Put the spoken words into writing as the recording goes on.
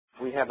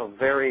we have a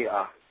very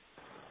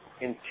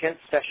intense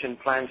session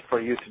planned for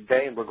you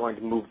today, and we're going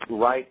to move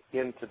right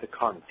into the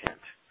content.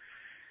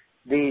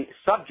 The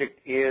subject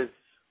is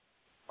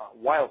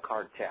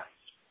wildcard tests.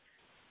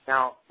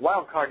 Now,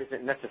 wildcard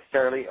isn't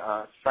necessarily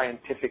a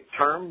scientific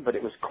term, but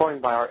it was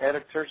coined by our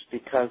editors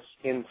because,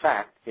 in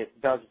fact, it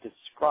does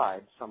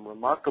describe some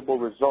remarkable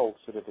results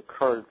that have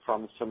occurred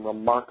from some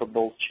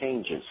remarkable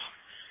changes.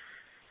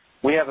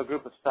 We have a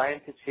group of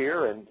scientists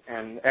here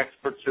and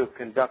experts who have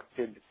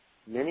conducted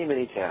many,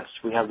 many tests.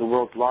 We have the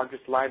world's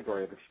largest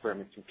library of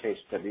experiments and case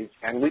studies,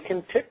 and we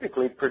can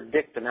typically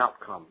predict an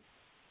outcome.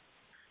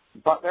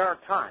 But there are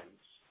times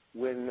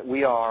when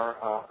we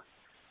are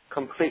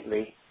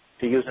completely,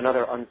 to use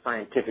another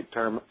unscientific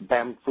term,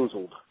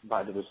 bamboozled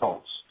by the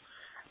results.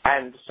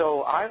 And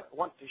so I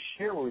want to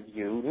share with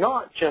you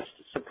not just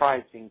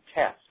surprising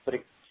tests, but a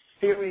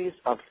series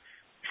of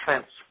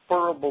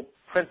transferable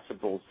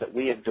principles that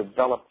we have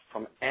developed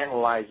from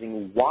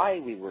analyzing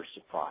why we were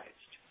surprised.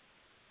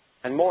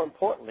 And more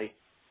importantly,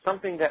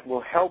 something that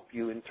will help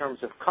you in terms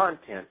of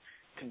content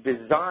to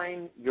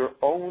design your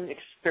own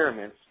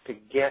experiments to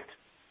get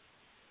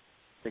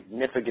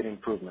significant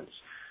improvements.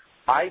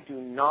 I do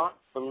not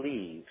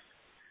believe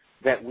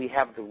that we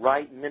have the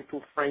right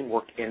mental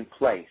framework in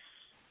place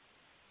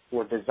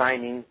for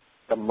designing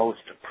the most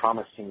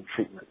promising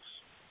treatments.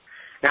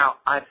 Now,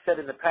 I've said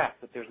in the past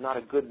that there's not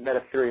a good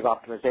meta-theory of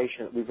optimization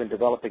that we've been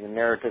developing in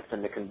narrative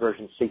and the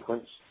conversion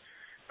sequence.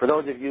 For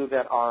those of you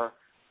that are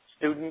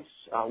students,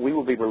 we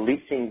will be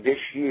releasing this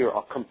year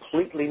a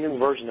completely new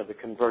version of the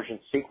conversion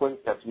sequence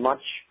that's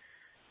much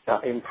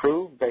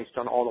improved based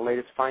on all the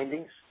latest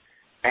findings,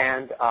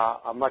 and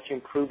a much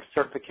improved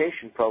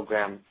certification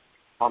program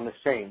on the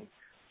same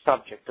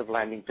subject of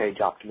landing page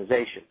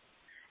optimization.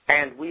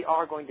 And we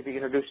are going to be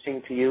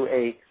introducing to you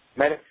a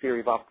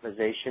meta-theory of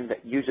optimization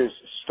that uses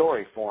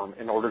story form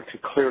in order to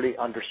clearly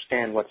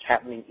understand what's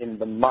happening in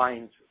the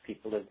minds of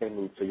people as they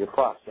move through your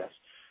process.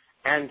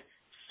 And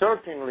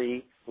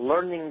certainly,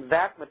 learning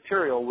that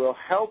material will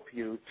help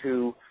you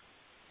to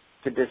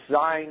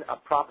design a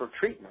proper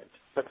treatment.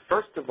 But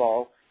first of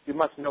all, you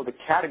must know the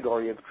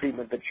category of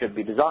treatment that should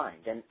be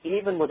designed. And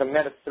even with a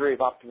meta-theory of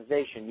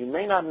optimization, you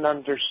may not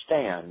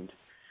understand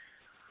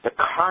the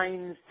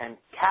kinds and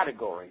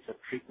categories of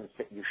treatments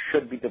that you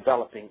should be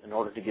developing in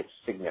order to get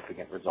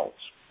significant results.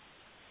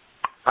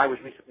 I was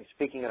recently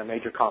speaking at a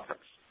major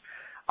conference.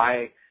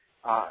 I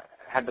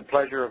had the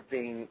pleasure of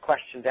being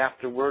questioned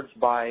afterwards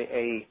by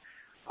a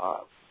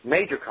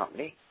major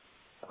company,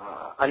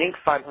 an Inc.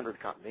 500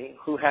 company,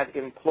 who had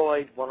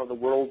employed one of the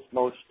world's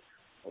most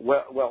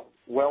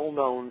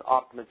well-known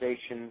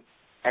optimization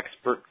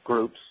expert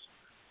groups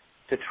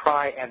to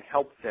try and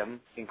help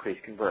them increase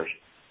conversion.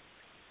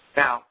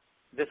 Now,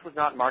 this was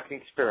not marketing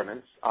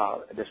experiments.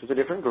 This was a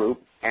different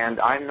group, and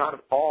I'm not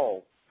at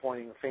all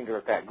pointing a finger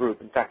at that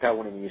group. In fact, I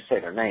won't even say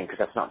their name because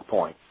that's not the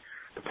point.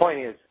 The point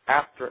is,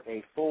 after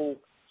a full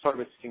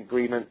service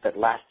agreement that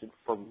lasted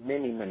for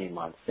many, many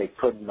months, they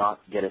could not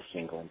get a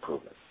single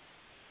improvement.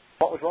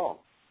 What was wrong?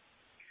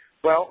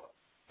 Well,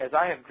 as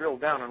I have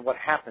drilled down on what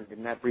happened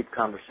in that brief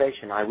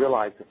conversation, I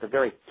realized that the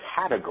very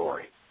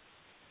category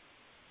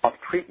of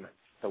treatment,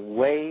 the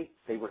way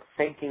they were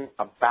thinking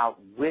about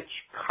which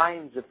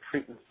kinds of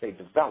treatments they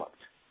developed,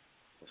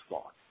 was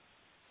flawed.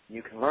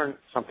 You can learn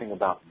something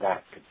about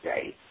that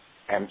today.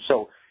 And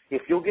so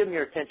if you'll give me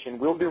your attention,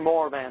 we'll do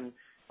more than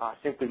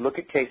simply look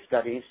at case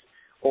studies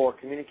or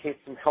communicate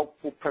some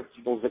helpful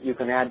principles that you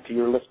can add to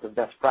your list of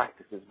best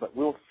practices, but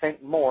we'll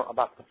think more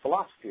about the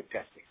philosophy of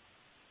testing.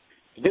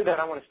 To do that,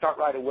 I want to start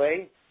right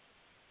away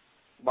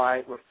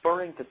by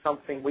referring to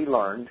something we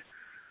learned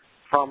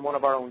from one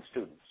of our own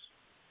students.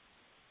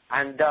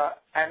 And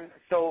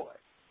so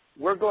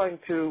we're going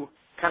to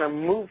kind of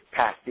move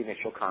past the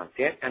initial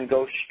content and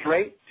go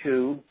straight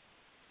to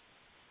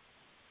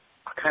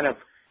a kind of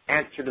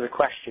answer to the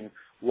question,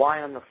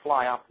 why on the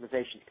fly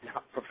optimization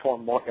cannot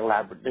perform more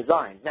elaborate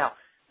designs. Now,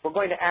 we're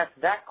going to ask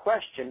that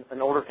question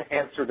in order to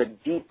answer the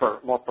deeper,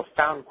 more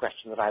profound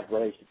question that I've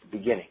raised at the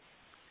beginning.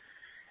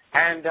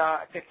 And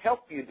to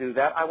help you do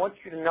that, I want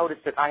you to notice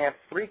that I have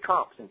three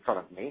comps in front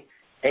of me,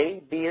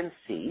 A, B, and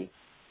C,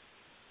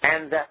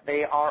 and that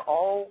they are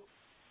all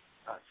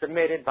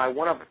submitted by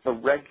one of the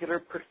regular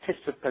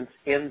participants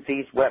in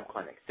these web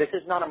clinics. This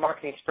is not a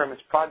marketing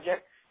experiments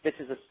project. This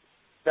is a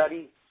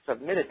study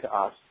submitted to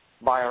us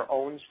by our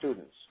own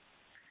students.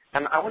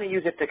 And I want to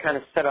use it to kind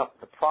of set up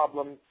the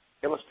problem,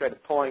 illustrate a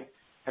point,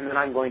 and then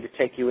I'm going to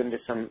take you into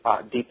some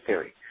deep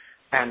theory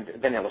and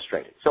then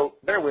illustrate it. So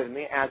bear with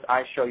me as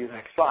I show you the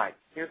next slide.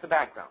 Here's the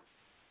background.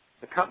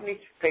 The company's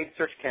paid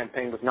search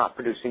campaign was not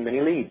producing many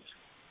leads.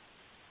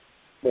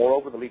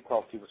 Moreover, the lead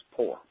quality was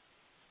poor.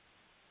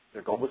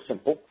 Their goal was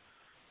simple,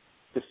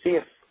 to see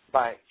if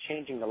by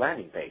changing the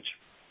landing page,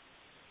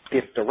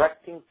 if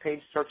directing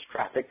page search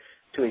traffic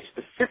to a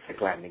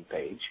specific landing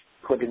page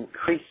could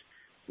increase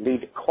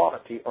lead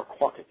quality or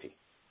quantity.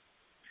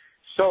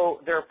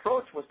 So their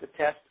approach was to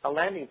test a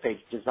landing page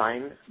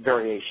design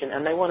variation,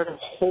 and they wanted a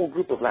whole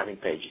group of landing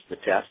pages to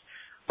test,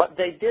 but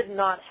they did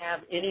not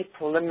have any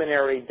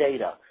preliminary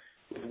data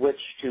with which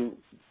to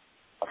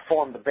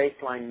form the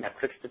baseline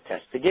metrics to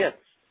test against.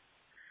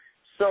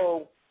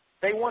 So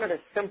they wanted a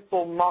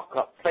simple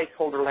mock-up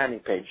placeholder landing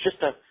page, just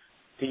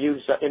to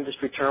use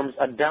industry terms,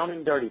 a down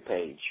and dirty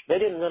page. They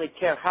didn't really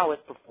care how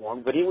it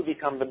performed, but it would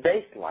become the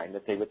baseline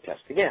that they would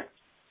test against.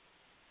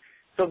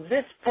 So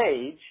this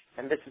page,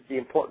 and this is the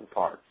important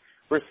part,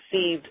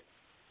 received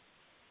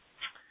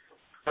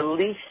the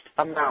least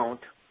amount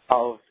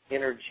of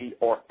energy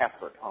or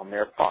effort on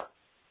their part.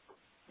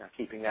 Now,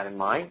 keeping that in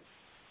mind,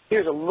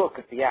 here's a look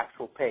at the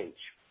actual page.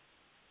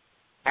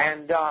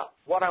 And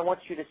what I want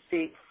you to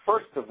see,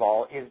 first of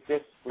all, is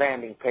this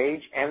landing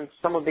page and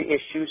some of the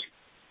issues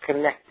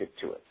connected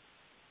to it.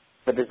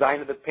 The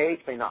design of the page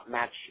may not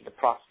match the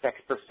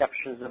prospect's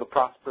perceptions of a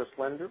prosperous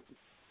lender,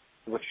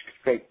 which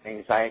creates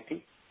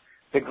anxiety.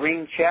 The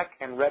green check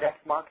and red X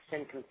marks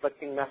send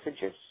conflicting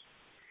messages.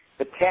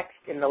 The text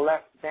in the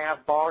left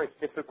nav bar is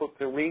difficult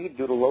to read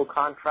due to low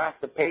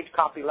contrast. The page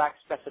copy lacks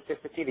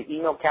specificity. The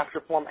email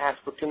capture form asks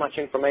for too much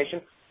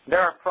information. There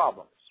are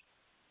problems.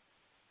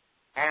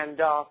 And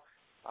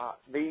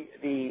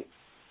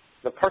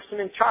the person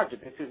in charge of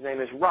this, whose name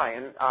is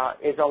Ryan,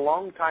 is a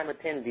long-time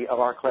attendee of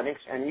our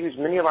clinics and used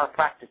many of our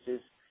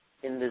practices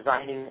in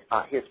designing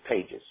his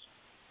pages.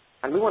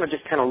 And we want to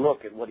just kind of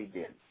look at what he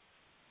did.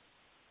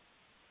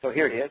 So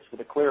here it is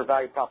with a clear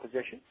value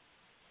proposition.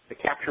 The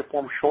capture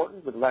form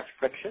shortened with less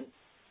friction.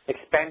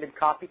 Expanded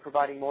copy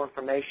providing more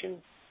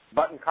information.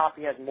 Button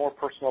copy has more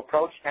personal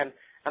approach. And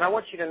I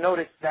want you to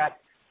notice that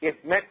if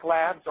Mech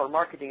Labs or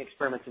marketing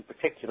experiments in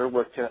particular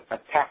were to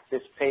attack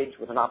this page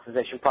with an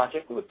optimization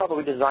project, we would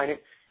probably design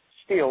it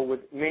still with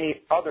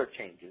many other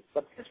changes.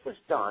 But this was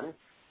done,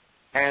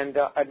 and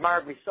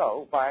admirably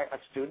so, by a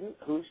student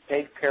who's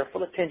paid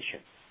careful attention.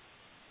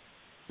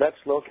 Let's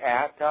look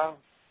at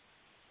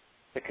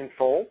the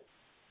control,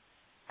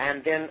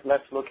 and then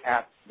let's look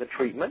at the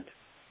treatment.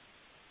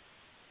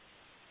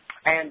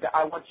 And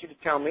I want you to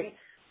tell me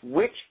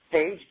which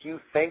page do you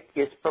think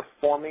is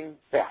performing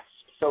best.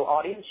 So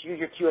audience, use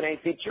your Q&A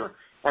feature,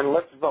 and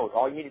let's vote.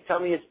 All you need to tell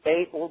me is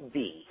A or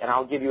B, and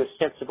I'll give you a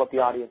sense of what the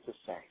audience is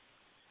saying.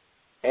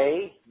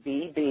 A,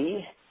 B,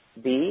 B,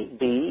 B,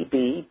 B,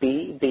 B,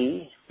 B,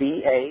 B,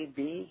 B, A,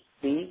 B,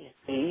 B,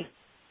 B.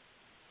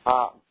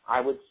 I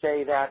would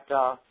say that,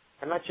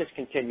 and let's just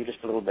continue just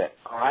a little bit,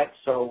 all right?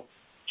 So,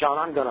 John,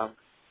 I'm going to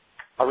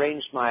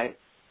arrange my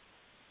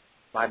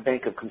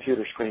bank of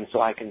computer screens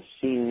so I can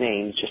see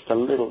names just a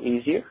little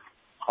easier,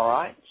 all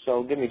right?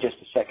 So give me just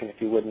a second,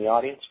 if you would, in the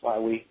audience,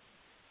 while we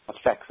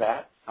affect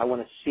that. I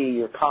want to see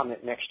your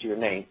comment next to your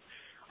name.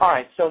 All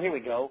right, so here we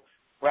go.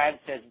 Brad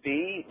says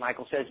B.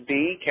 Michael says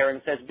B. Karen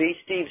says B.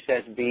 Steve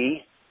says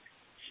B.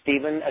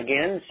 Stephen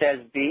again says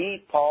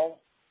B. Paul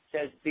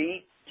says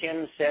B.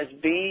 Tim says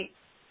B.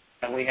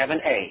 And we have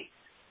an A.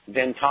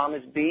 Then Tom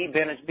is B.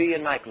 Ben is B.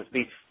 And Michael is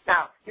B.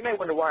 Now, you may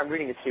wonder why I'm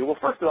reading it to you. Well,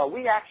 first of all,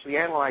 we actually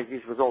analyze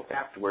these results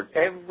afterwards.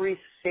 Every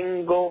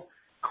single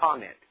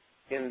comment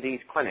in these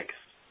clinics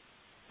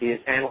is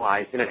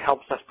analyzed, and it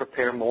helps us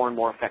prepare more and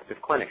more effective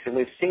clinics. And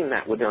we've seen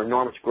that with their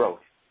enormous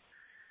growth.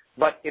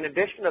 But in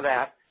addition to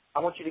that, I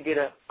want you to get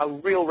a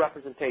real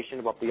representation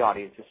of what the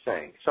audience is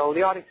saying. So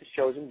the audience has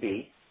chosen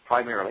B,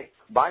 primarily,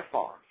 by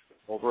far,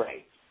 over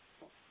A.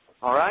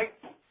 All right?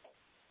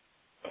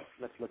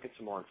 Let's look at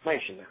some more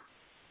information now.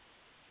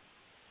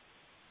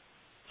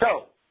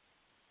 So,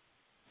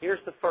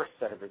 here's the first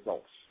set of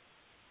results.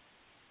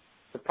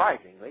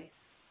 Surprisingly,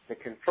 the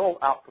control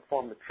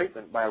outperformed the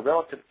treatment by a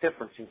relative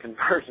difference in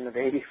conversion of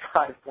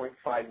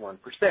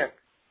 85.51%.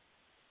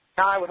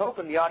 Now, I would hope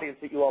in the audience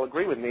that you all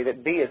agree with me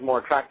that B is more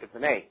attractive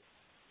than A.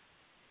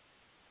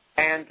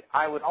 And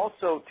I would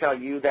also tell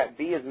you that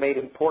B has made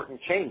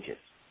important changes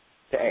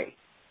to A.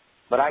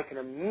 But I can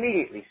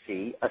immediately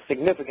see a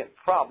significant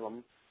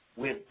problem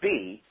with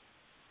B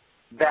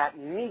that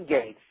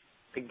negates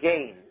the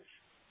gains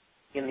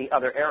in the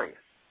other areas.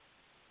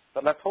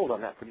 But let's hold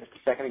on that for just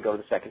a second and go to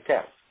the second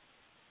test.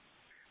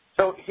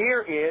 So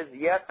here is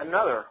yet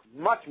another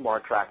much more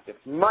attractive,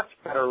 much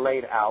better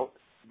laid out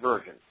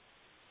version.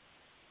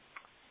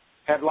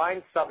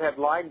 Headline,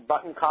 subheadline,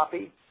 button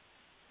copy,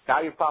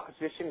 value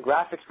proposition,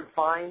 graphics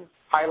refined,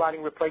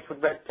 highlighting replaced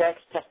with red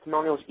text,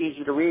 testimonials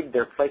easy to read,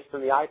 they're placed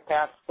in the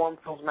iPad, form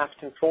fills match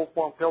control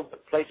form fills,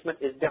 but placement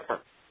is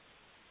different.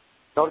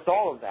 Notice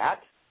all of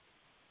that.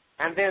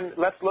 And then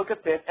let's look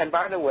at this. And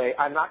by the way,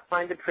 I'm not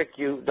trying to trick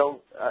you.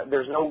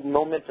 There's no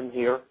momentum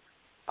here.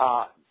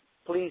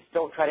 Please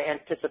don't try to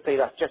anticipate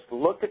us. Just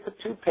look at the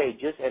two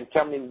pages and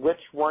tell me which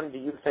one do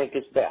you think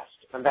is best.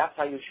 And that's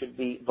how you should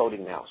be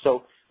voting now.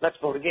 So let's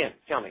vote again.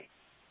 Tell me,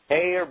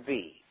 A or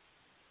B?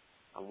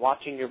 I'm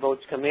watching your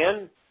votes come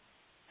in,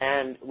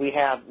 and we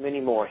have many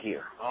more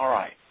here. All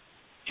right.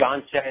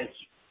 John says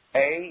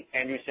A.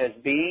 Andrew says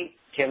B.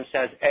 Tim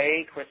says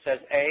A. Chris says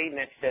A.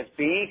 Nick says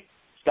B.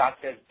 Scott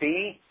says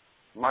B.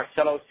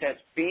 Marcelo says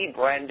B.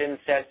 Brandon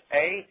says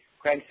A.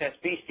 Craig says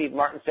B. Steve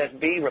Martin says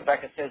B.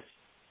 Rebecca says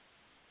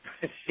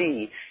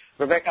C.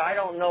 Rebecca, I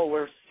don't know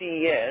where C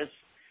is.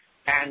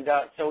 And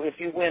so if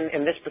you win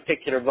in this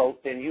particular vote,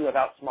 then you have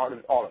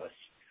outsmarted all of us.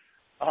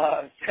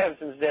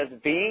 Samson says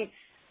B,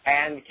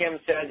 and Kim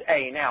says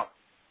A. Now,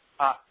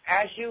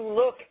 as you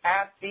look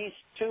at these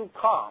two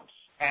comps,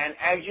 and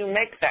as you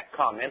make that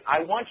comment,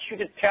 I want you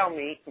to tell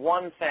me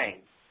one thing.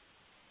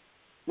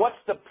 What's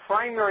the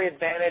primary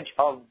advantage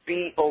of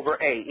B over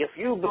A? If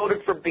you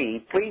voted for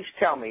B, please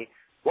tell me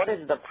what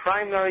is the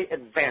primary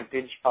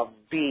advantage of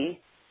B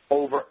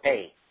over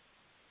A?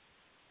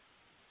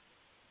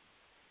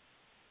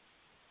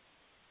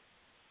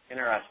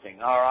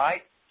 Interesting. All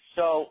right.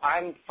 So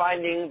I'm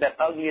finding that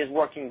ugly is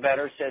working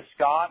better, says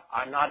Scott.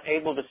 I'm not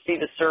able to see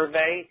the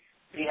survey.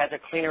 B has a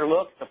cleaner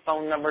look. The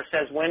phone number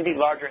says Wendy.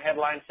 Larger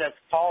headline says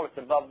Paul. It's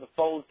above the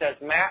fold, says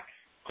Matt.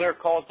 Clear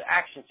calls to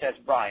action, says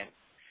Brian.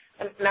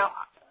 And now,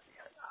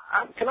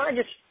 can I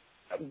just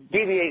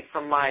deviate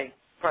from my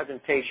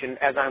presentation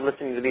as I'm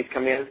listening to these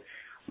come in?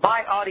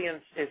 My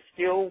audience is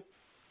still,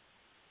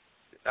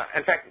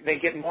 in fact, they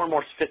get more and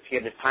more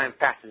sophisticated as time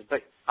passes,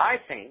 but I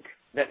think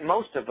that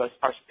most of us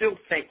are still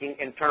thinking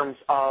in terms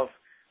of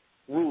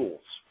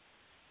rules.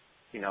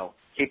 You know,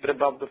 keep it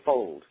above the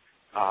fold,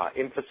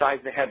 emphasize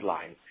the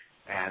headline,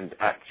 and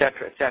et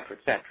cetera, et cetera,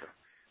 et cetera.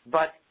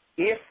 But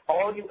if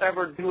all you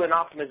ever do in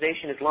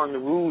optimization is learn the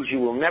rules, you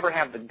will never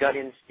have the gut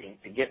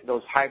instinct to get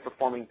those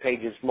high-performing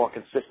pages more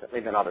consistently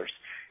than others.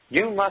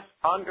 You must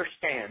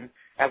understand,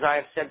 as I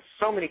have said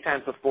so many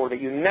times before, that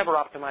you never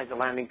optimize a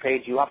landing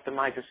page. You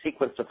optimize a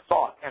sequence of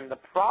thought. And the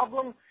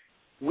problem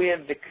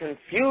with the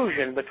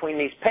confusion between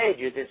these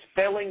pages is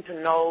failing to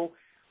know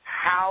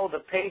how the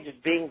page is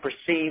being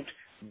perceived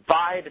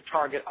by the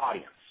target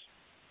audience.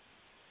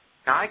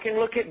 Now, I can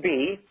look at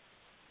B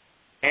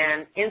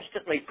and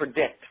instantly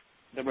predict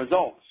the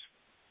results.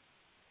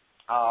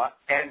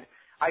 And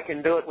I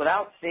can do it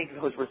without seeing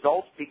those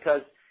results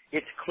because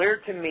it's clear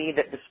to me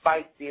that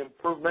despite the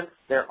improvements,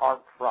 there are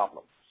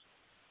problems.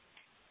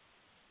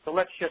 So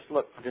let's just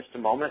look for just a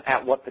moment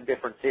at what the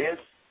difference is.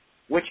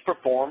 Which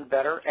performed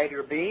better, A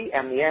or B?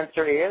 And the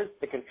answer is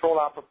the control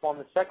outperformed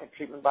the second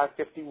treatment by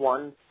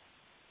 51.52%.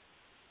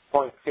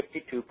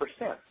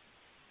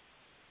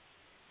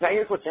 Now,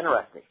 here's what's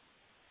interesting.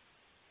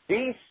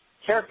 These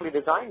carefully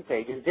designed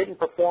pages didn't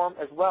perform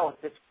as well as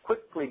this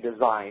quickly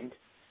designed,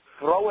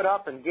 throw it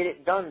up and get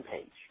it done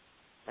page.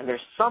 And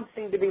there's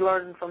something to be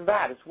learned from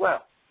that as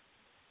well.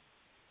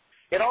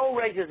 It all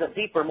raises a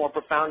deeper, more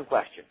profound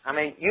question. I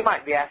mean, you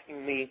might be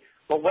asking me,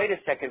 well, wait a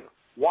second,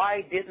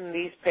 why didn't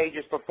these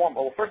pages perform?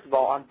 Well, first of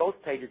all, on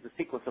both pages, the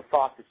sequence of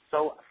thoughts is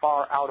so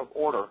far out of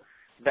order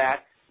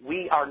that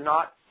we are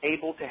not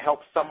able to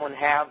help someone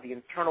have the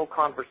internal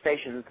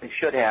conversation that they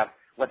should have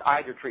with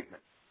either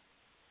treatment.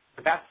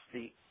 That's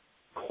the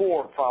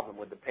core problem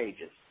with the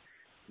pages.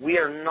 We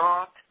are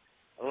not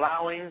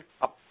allowing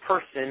a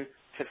person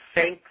to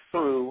think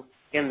through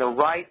in the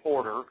right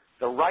order,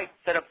 the right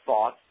set of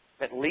thoughts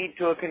that lead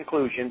to a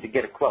conclusion to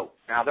get a quote.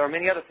 Now, there are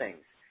many other things,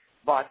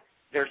 but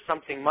there's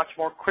something much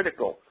more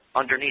critical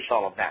underneath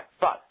all of that.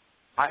 But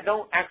I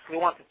don't actually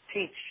want to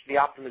teach the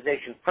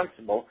optimization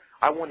principle.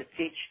 I want to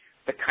teach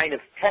the kind of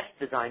test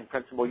design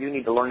principle you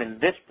need to learn in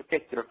this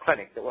particular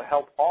clinic that will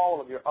help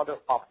all of your other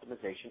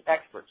optimization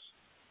experts.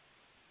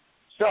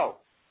 So,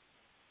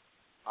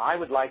 I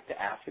would like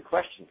to ask a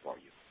question for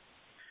you.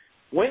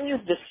 When you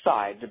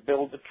decide to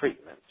build a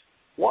treatment,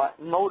 what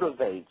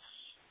motivates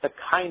the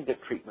kind of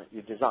treatment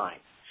you design?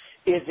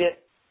 Is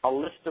it a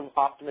list of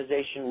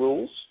optimization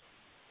rules?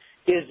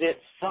 Is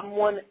it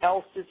someone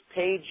else's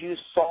page you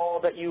saw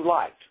that you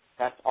liked?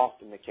 That's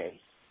often the case.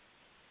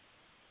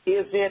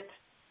 Is it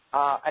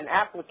an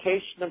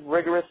application of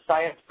rigorous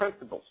science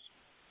principles?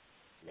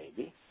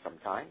 Maybe,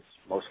 sometimes,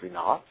 mostly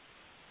not.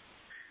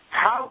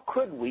 How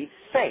could we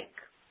think?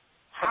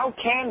 How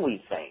can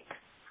we think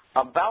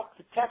about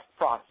the test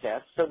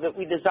process so that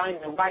we design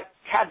the right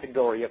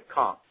category of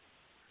comp?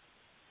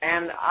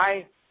 And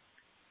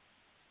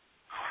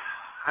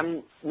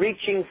I'm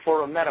reaching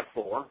for a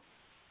metaphor,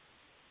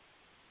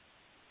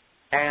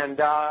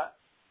 and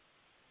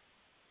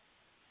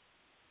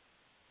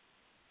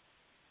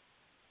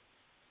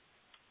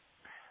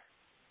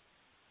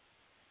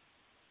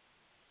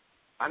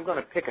I'm going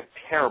to pick a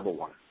terrible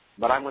one,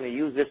 but I'm going to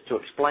use this to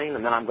explain,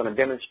 and then I'm going to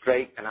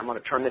demonstrate, and I'm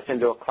going to turn this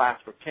into a class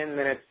for 10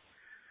 minutes.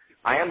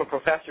 I am a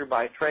professor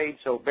by trade,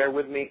 so bear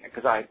with me,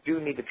 because I do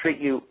need to treat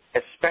you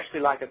especially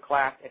like a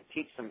class and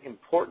teach some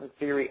important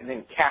theory and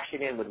then cash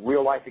it in with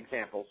real-life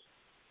examples.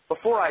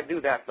 Before I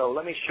do that, though,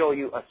 let me show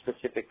you a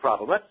specific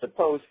problem. Let's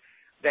suppose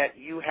that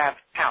you have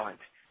talent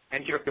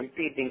and you're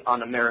competing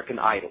on American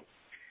Idol.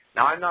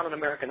 Now, I'm not an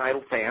American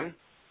Idol fan.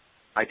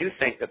 I do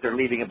think that they're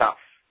leaving about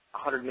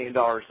 $100 million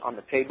on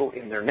the table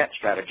in their net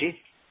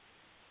strategy.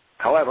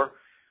 However,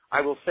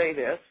 I will say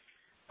this.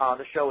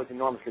 The show is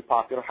enormously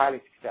popular,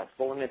 highly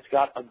successful, and it's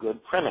got a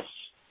good premise.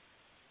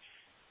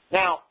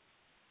 Now,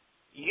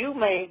 you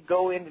may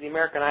go into the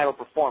American Idol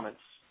performance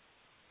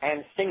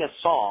and sing a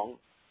song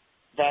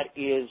that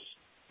is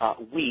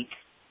weak,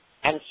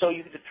 and so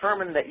you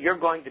determine that you're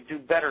going to do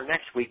better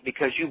next week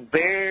because you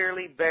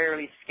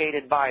barely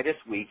skated by this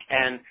week,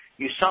 and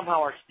you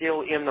somehow are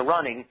still in the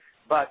running,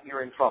 but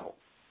you're in trouble.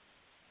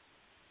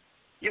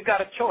 You've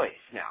got a choice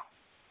now.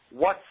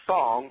 what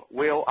song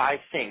will I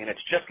sing? And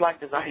it's just like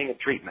designing a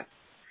treatment.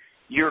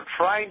 You're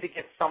trying to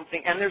get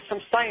something, and there's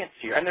some science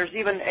here, and there's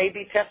even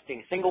A/B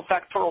testing, single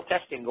factorial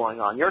testing going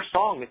on. Your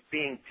song is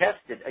being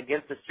tested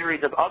against a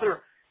series of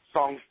other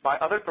songs by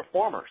other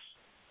performers.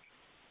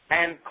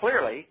 And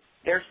clearly,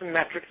 there's some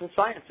metrics and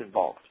science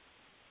involved.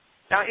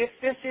 Now, if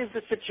this is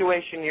the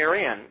situation you're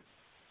in,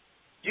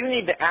 you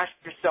need to ask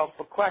yourself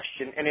a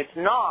question, and it's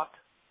not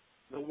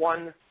the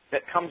one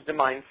that comes to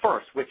mind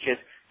first, which is,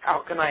 how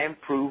can I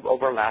improve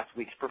over last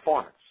week's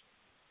performance?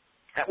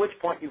 At which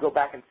point you go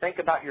back and think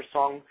about your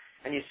song,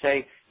 and you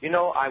say, you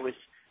know, I was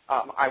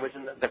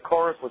in the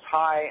chorus was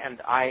high,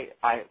 and I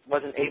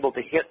wasn't able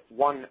to hit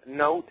one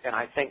note, and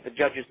I think the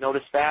judges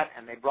noticed that,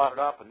 and they brought it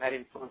up, and that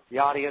influenced the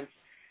audience,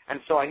 and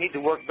so I need to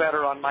work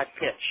better on my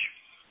pitch.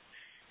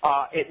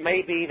 It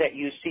may be that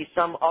you see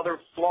some other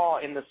flaw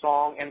in the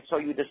song, and so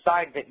you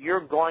decide that you're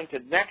going to,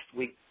 next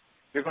week,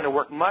 you're going to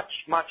work much,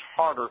 much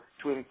harder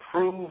to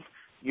improve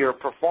your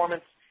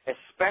performance,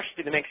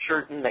 especially to make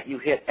certain that you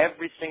hit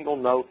every single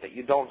note, that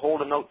you don't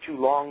hold a note too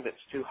long that's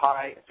too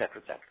high, et cetera,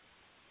 et cetera.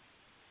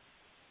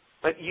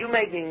 But you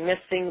may be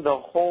missing the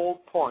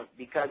whole point,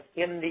 because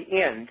in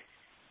the end,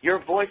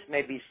 your voice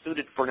may be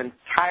suited for an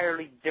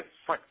entirely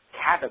different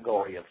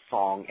category of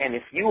song, and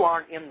if you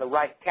aren't in the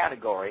right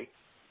category,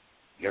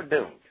 you're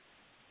doomed.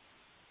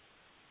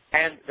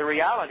 And the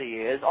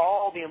reality is,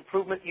 all the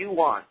improvement you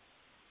want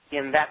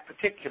in that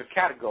particular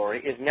category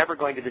is never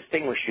going to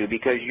distinguish you,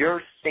 because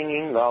you're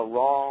singing the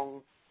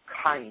wrong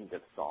kind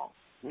of song.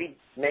 We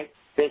make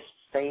this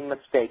same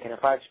mistake, and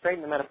if I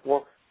explain the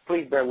metaphor,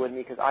 please bear with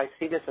me, because I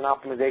see this in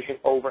optimization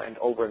over and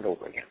over and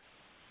over again.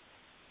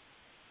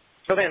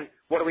 So then,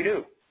 what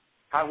do?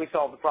 How do we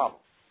solve the problem?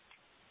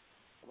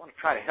 I want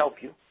to try to help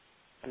you.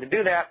 And to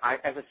do that,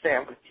 as I say,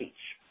 I'm going to teach.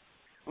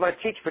 I'm going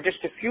to teach for just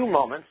a few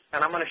moments,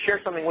 and I'm going to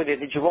share something with you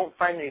that you won't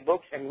find in any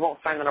books and you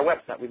won't find on our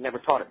website. We've never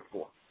taught it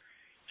before.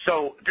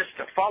 So just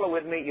to follow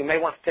with me, you may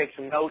want to take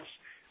some notes,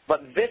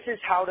 but this is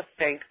how to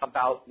think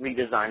about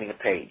redesigning a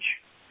page.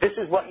 This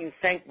is what you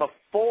think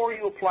before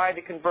you apply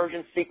the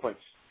conversion sequence.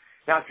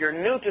 Now, if you're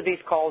new to these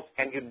calls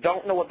and you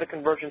don't know what the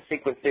conversion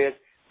sequence is,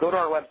 go to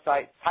our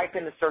website, type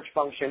in the search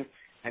function,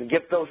 and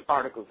get those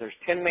articles. There's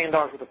 $10 million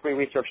worth of free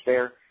research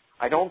there.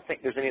 I don't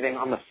think there's anything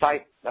on the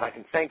site that I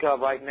can think of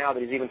right now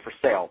that is even for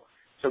sale.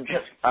 So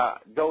just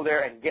go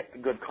there and get the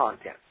good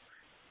content.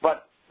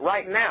 But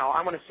right now,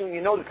 I'm going to assume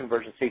you know the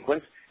conversion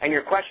sequence, and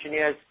your question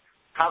is,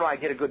 how do I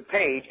get a good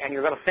page? And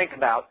you're going to think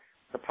about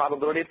the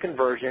probability of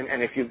conversion,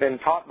 and if you've been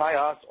taught by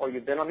us or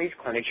you've been on these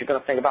clinics, you're going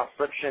to think about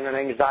friction and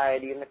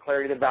anxiety and the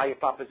clarity of the value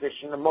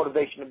proposition, the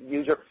motivation of the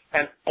user,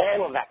 and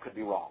all of that could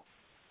be wrong.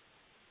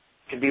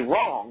 It could be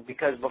wrong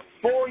because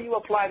before you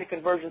apply the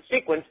conversion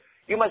sequence,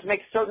 you must make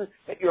certain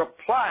that you're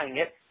applying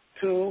it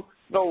to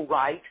the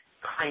right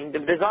kind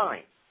of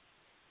design.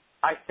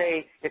 I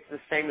say it's the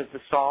same as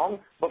the song.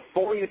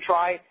 Before you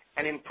try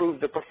and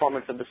improve the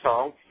performance of the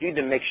song, you need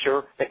to make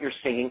sure that you're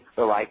singing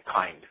the right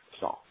kind of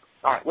song.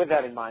 All right, with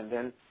that in mind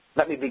then,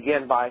 let me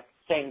begin by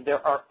saying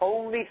there are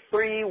only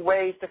 3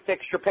 ways to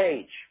fix your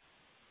page.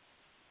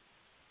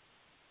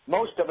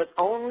 Most of us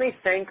only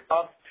think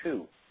of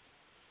 2.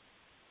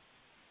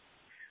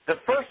 The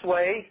first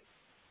way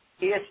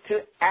is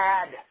to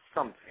add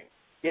something.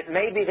 It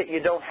may be that you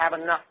don't have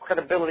enough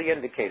credibility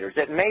indicators.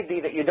 It may be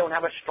that you don't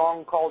have a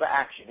strong call to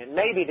action. It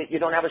may be that you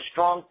don't have a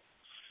strong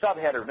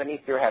subheader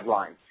beneath your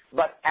headline.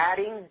 But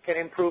adding can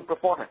improve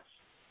performance.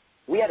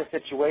 We had a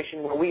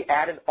situation where we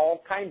added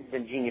all kinds of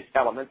ingenious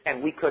elements,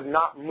 and we could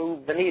not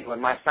move the needle.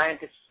 And my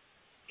scientists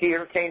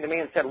here came to me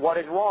and said, what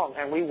is wrong?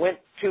 And we went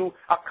to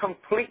a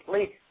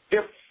completely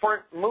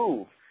different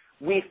move.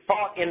 We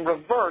thought in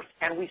reverse,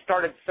 and we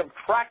started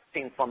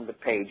subtracting from the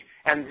page.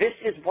 And this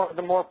is one of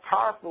the more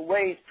powerful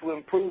ways to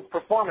improve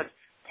performance,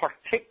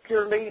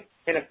 particularly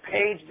in a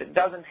page that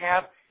doesn't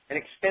have an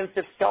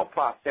extensive cell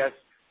process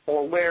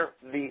or where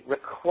the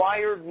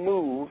required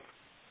move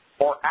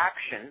or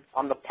action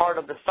on the part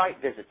of the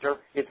site visitor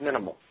is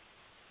minimal.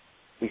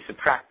 We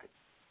subtract it.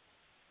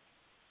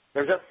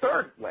 There's a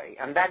third way,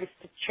 and that is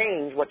to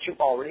change what you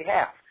already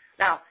have.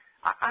 Now,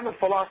 I'm a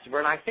philosopher,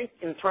 and I think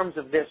in terms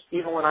of this,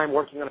 even when I'm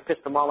working on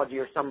epistemology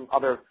or some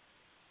other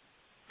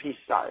piece,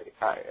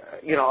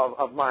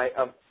 of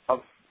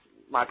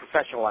my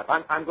professional life,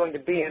 I'm going to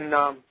be in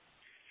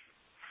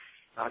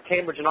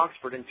Cambridge and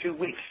Oxford in 2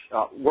 weeks,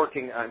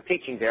 working and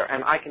teaching there,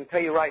 and I can tell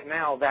you right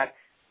now that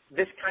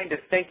this kind of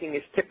thinking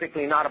is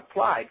typically not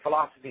applied,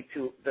 philosophy,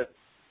 to the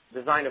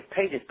design of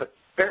pages, but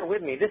bear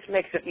with me, this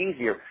makes it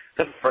easier.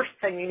 The first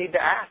thing you need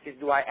to ask is,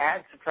 do I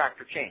add,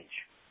 subtract, or change?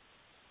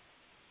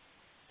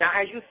 Now,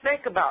 as you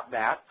think about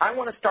that, I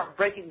want to start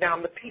breaking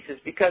down the pieces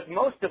because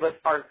most of us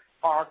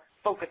are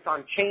focused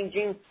on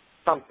changing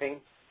something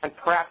and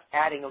perhaps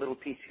adding a little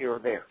piece here or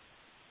there.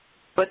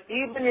 But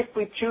even if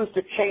we choose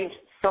to change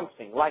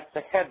something, like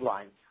the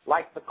headline,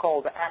 like the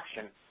call to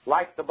action,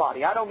 like the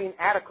body, I don't mean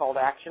add a call to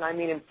action, I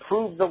mean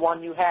improve the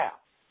one you have.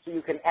 So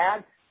you can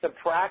add,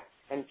 subtract,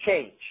 and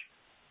change.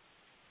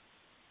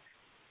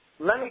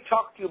 Let me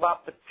talk to you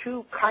about the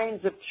 2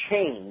 kinds of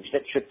change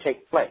that should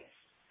take place.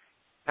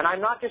 And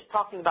I'm not just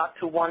talking about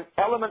to one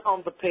element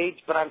on the page,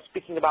 but I'm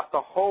speaking about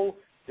the whole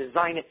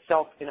design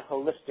itself in a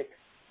holistic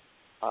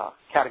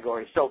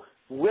category. So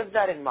with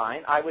that in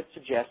mind, I would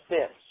suggest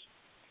this.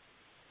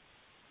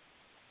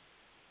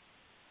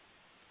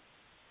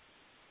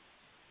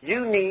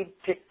 You need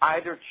to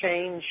either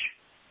change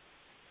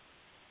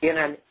in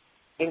an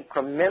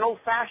incremental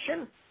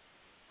fashion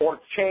or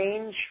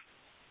change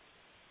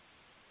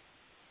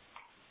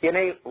in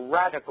a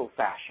radical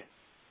fashion.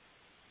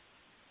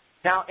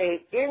 Now, an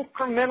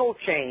incremental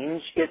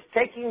change is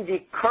taking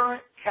the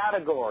current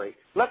category.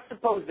 Let's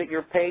suppose that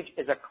your page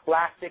is a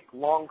classic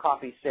long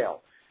copy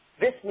sale.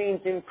 This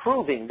means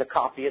improving the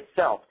copy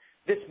itself.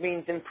 This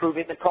means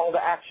improving the call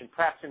to action,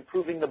 perhaps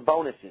improving the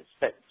bonuses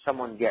that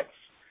someone gets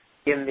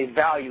in the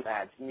value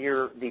adds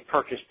near the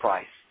purchase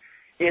price.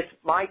 It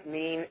might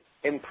mean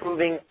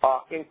improving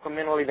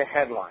incrementally the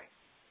headline.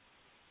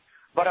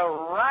 But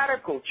a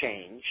radical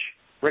change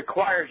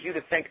requires you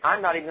to think,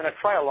 I'm not even going to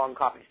try a long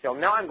copy sale.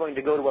 Now I'm going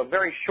to go to a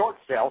very short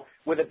sale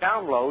with a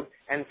download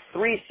and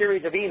 3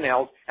 series of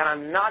emails, and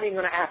I'm not even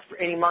going to ask for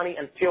any money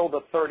until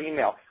the 3rd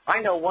email.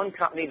 I know one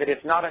company that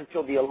it's not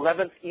until the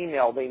 11th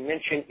email they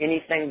mention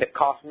anything that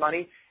costs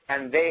money,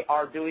 and they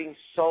are doing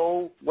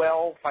so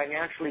well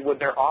financially with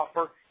their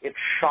offer, it's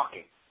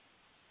shocking.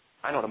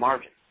 I know the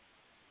margin.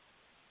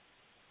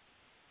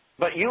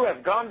 But you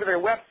have gone to their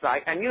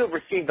website, and you have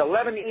received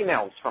 11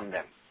 emails from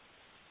them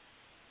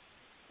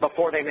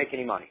before they make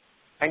any money.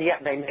 And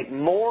yet they make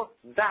more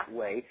that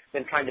way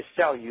than trying to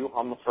sell you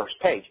on the first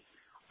page.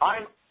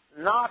 I'm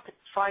not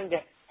trying to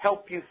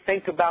help you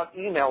think about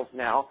emails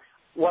now.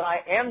 What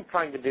I am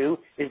trying to do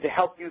is to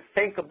help you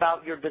think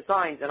about your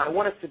designs. And I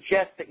want to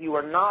suggest that you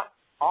are not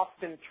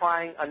often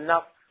trying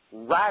enough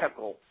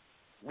radical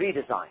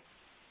redesign.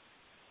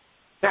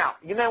 Now,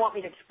 you may want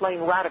me to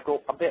explain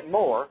radical a bit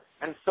more,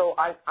 and so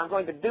I'm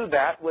going to do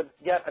that with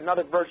yet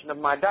another version of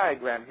my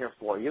diagram here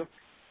for you.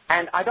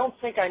 And I don't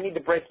think I need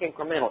to break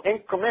incremental.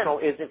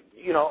 Incremental is,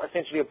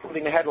 essentially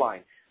improving the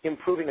headline,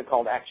 improving the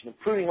call to action,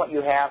 improving what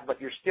you have,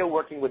 but you're still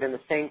working within the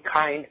same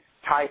kind,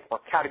 type, or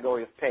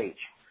category of page.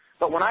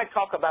 But when I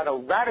talk about a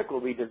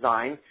radical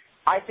redesign,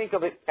 I think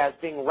of it as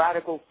being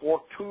radical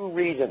for 2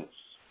 reasons.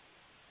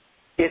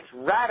 It's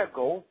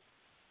radical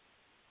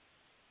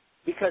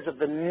because of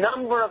the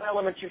number of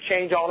elements you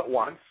change all at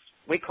once.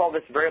 We call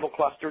this variable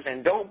clusters,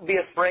 and don't be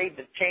afraid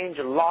to change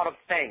a lot of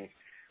things.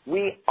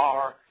 We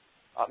are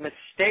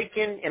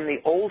mistaken in the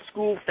old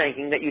school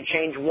thinking that you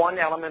change one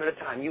element at a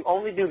time. You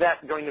only do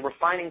that during the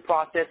refining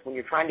process when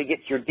you're trying to get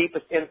your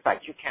deepest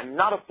insights. You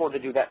cannot afford to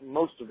do that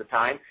most of the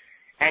time.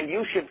 And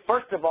you should,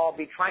 first of all,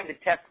 be trying to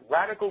test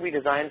radical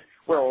redesigns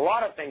where a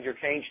lot of things are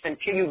changed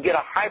until you get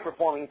a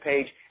high-performing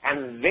page,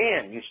 and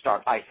then you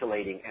start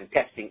isolating and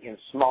testing in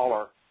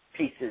smaller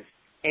pieces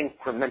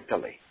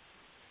incrementally.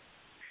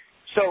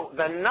 So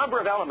the number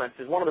of elements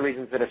is one of the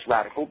reasons that it's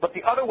radical, but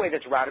the other way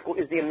that's radical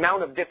is the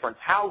amount of difference,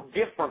 how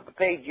different the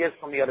page is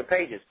from the other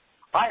pages.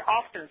 I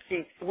often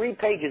see 3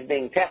 pages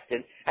being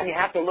tested, and you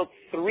have to look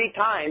 3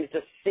 times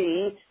to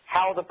see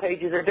how the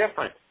pages are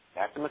different.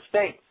 That's a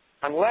mistake.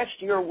 Unless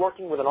you're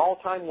working with an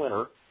all-time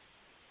winner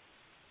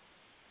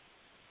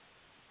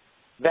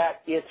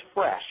that is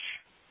fresh,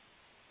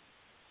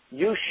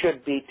 you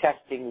should be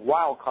testing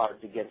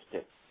wildcards against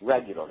it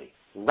regularly,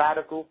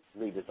 radical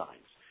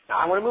redesigns. Now,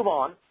 I want to move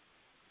on.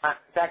 In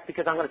fact,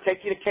 because I'm going to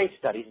take you to case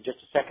studies in just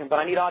a second, but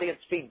I need audience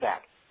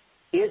feedback.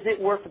 Is it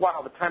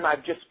worthwhile the time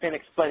I've just been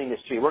explaining this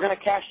to you? We're going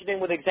to cash it in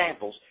with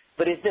examples,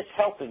 but is this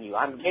helping you?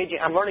 I'm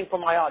learning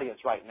from my audience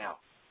right now.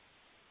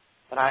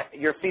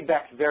 And your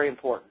feedback is very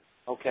important.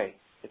 Okay,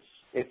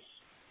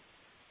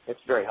 it's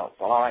very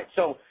helpful. All right,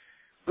 so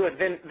good.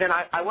 Then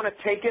I want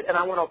to take it and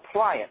I want to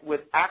apply it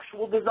with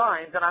actual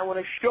designs, and I want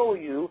to show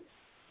you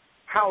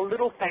how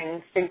little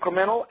things,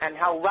 incremental, and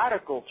how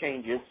radical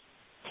changes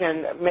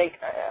can make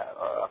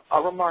a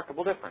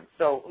remarkable difference.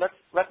 So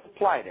let's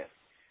apply this.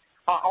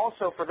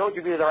 Also, for those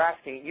of you that are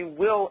asking, you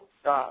will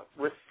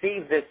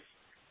receive this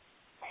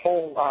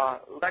whole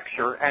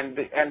lecture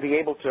and be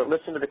able to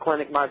listen to the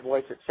clinic, my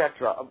voice,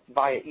 etc.,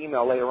 via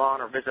email later on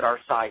or visit our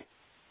site.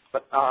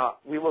 But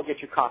we will get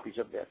you copies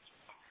of this.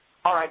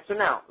 All right, so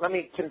now let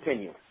me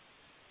continue.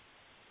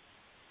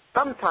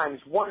 Sometimes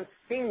one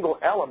single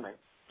element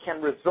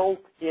can result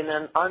in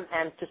an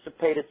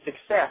unanticipated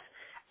success,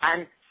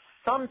 and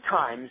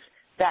sometimes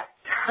that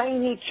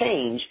tiny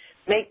change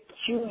may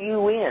cue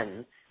you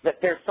in that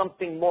there's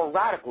something more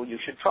radical you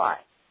should try.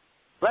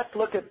 Let's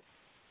look at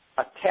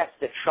a test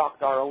that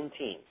shocked our own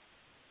team.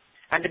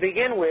 And to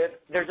begin with,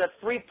 there's a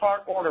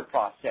 3-part order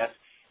process.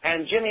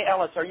 And Jimmy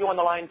Ellis, are you on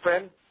the line,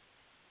 friend?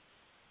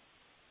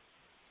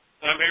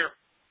 I'm here.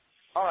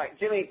 All right.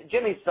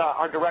 Jimmy's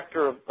our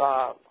director of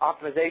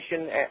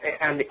optimization,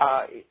 and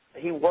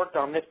he worked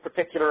on this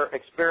particular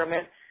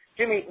experiment.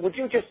 Jimmy, would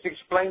you just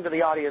explain to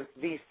the audience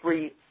these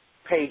 3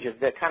 pages,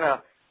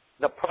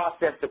 the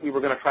process that we were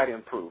going to try to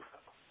improve?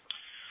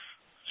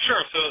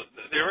 Sure. So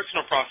the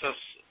original process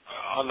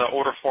on the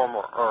order form,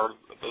 or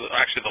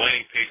actually the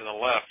landing page on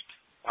the left,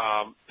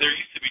 there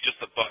used to be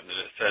just a button, and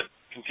it said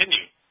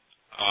continue.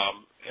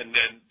 and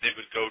then they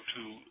would go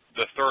to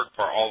the third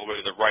part all the way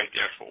to the right,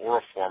 the actual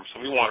order form.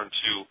 So we wanted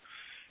to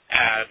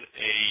add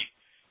a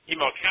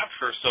email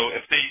capture, so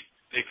if they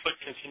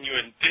clicked continue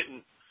and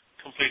didn't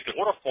complete the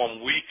order form,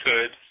 we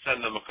could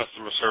send them a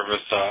customer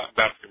service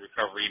basket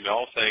recovery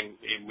email saying,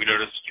 hey, we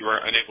noticed you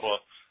were unable to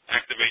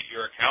activate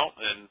your account,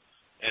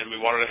 and we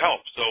wanted to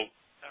help. So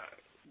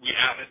we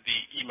added the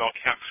email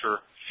capture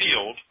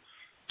field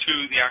to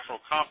the actual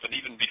comp, and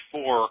even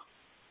before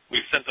we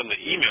sent them the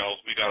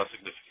emails, we got a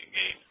significant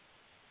gain.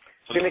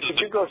 So Jimmy,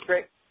 could you go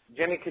straight?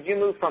 Jimmy, could you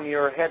move from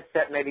your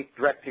headset maybe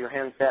direct to your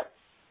handset?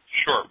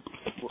 Sure.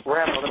 We're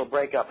having a little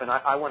breakup, and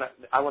I want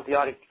the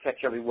audience to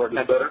catch every word. Is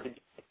that better?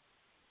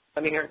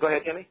 Let me hear. Go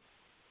ahead, Jimmy.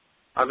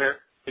 I'm here.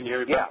 Can you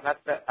hear me? Yeah,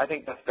 I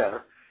think that's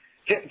better.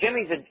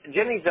 Jimmy's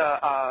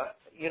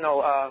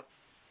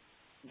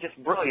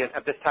just brilliant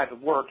at this type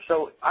of work.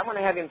 So I'm going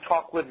to have him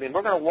talk with me, and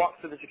we're going to walk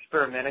through this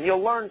experiment, and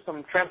you'll learn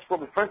some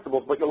transferable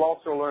principles, but you'll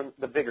also learn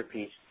the bigger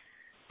piece.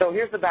 So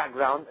here's the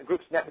background. The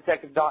group's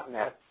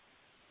netdetective.net.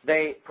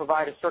 They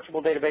provide a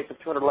searchable database of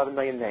 211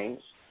 million names.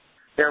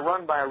 They're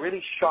run by a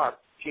really sharp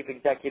chief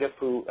executive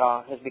who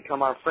has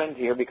become our friend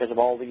here because of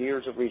all the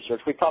years of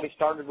research. We probably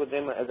started with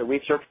them as a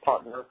research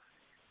partner.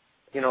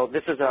 You know,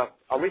 this is a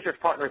research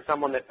partner is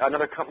someone that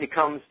another company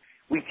comes,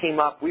 we team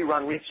up, we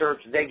run research,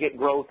 they get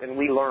growth, and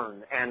we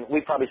learn. And we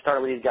probably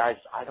started with these guys,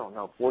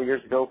 4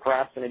 years ago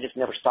perhaps, and it just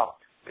never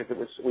stopped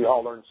because we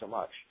all learned so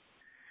much.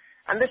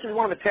 And this is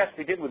one of the tests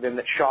we did with them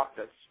that shocked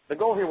us. The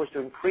goal here was to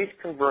increase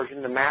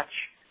conversion to match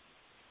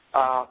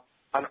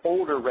an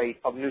older rate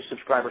of new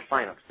subscriber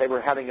signups. They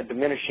were having a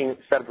diminishing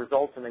set of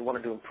results, and they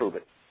wanted to improve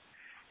it.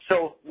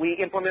 So we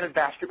implemented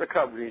basket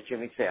recovery, as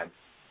Jimmy said.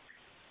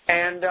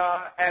 And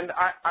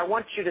I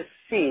want you to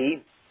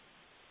see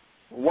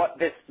what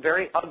this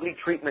very ugly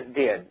treatment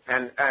did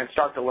and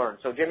start to learn.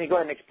 So, Jimmy, go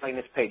ahead and explain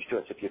this page to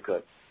us if you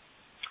could.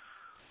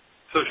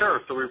 So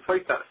sure. So we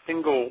replaced that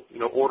single,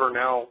 order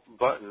now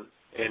button,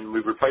 and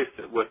we replaced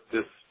it with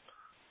this,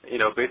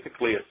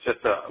 basically it's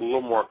just a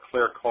little more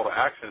clear call to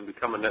action,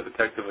 become a net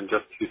detective in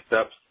just 2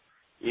 steps,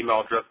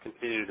 email address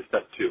continue to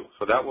step 2.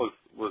 So that was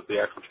the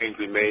actual change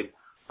we made.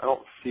 I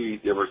don't see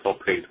the original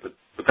page, but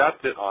that's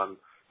it on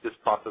this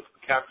process.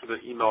 We capture the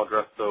email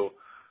address, so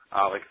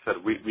like I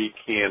said, we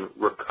can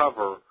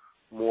recover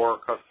more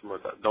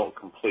customers that don't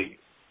complete.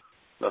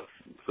 So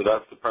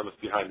that's the premise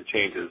behind the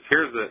changes.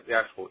 Here's the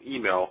actual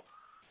email.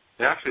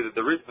 And actually,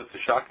 the reason it's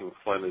a shocking,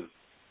 Flynn, is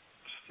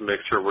just to make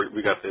sure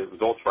we got the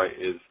results right,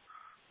 is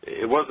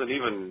it wasn't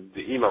even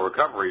the email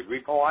recovery.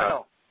 I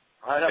know.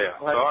 Yeah.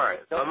 So, all right.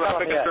 So I'm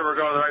making sure we're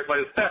going to the right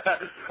place.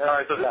 All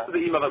right. So this is the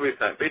email that we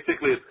sent.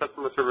 Basically, it's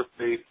customer service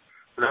based.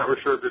 We're not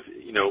sure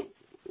if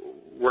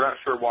we're not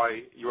sure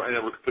why you were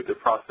unable to complete the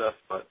process,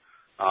 but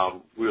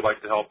we would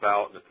like to help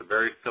out. And it's a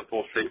very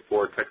simple,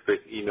 straightforward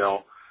text-based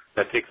email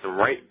that takes them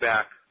right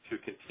back to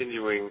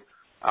continuing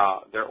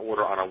their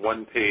order on a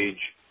one-page,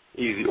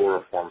 easy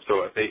order form.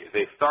 So if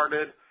they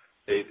started,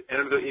 they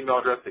entered their email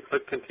address, they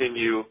clicked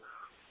continue,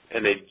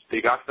 and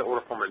they got to the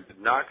order form and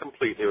did not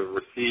complete, they would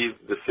receive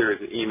the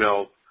series of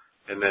emails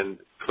and then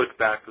click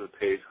back to the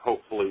page,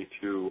 hopefully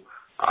to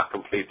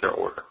complete their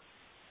order.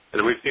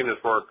 And we've seen this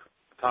work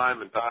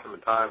time and time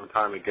and time and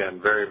time again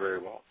very, very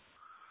well.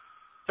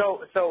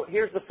 So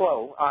here's the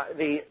flow.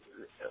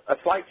 A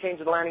slight change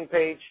to the landing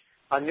page,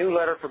 a new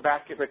letter for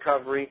basket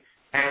recovery,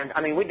 and,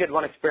 we did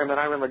one experiment.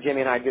 I remember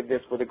Jimmy and I did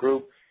this with a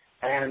group,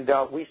 and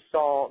we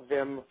saw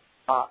them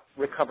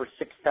recover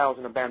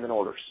 6,000 abandoned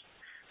orders.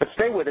 But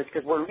stay with us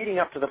because we're leading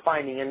up to the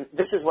finding, and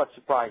this is what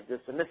surprised us,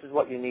 and this is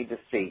what you need to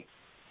see.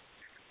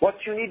 What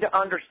you need to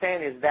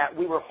understand is that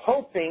we were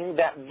hoping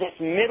that this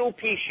middle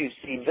piece you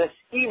see, this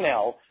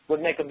email,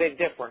 would make a big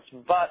difference.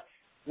 But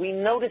we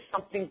noticed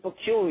something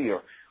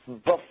peculiar.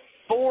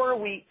 Before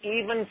we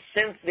even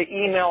sent the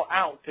email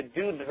out to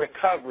do the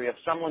recovery of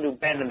someone who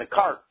abandoned the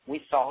cart,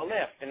 we saw a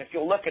lift. And if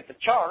you'll look at the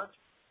chart,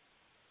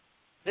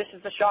 this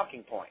is the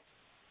shocking point.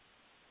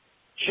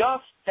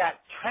 Just that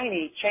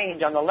tiny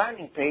change on the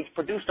landing page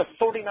produced a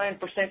 49%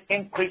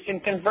 increase in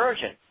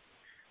conversion.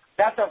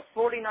 That's a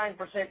 49%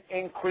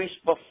 increase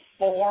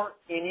before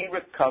any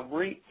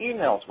recovery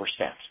emails were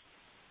sent.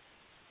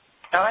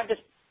 Now, that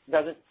just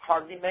doesn't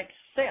hardly make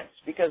sense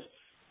because,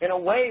 in a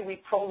way, we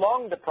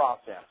prolonged the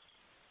process.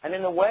 And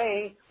in a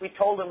way, we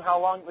told them how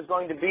long it was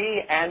going to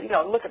be. And,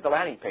 look at the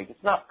landing page.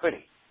 It's not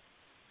pretty.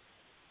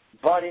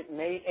 But it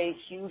made a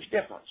huge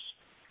difference.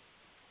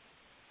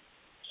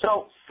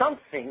 So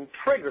something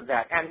triggered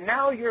that. And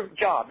now your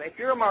job, if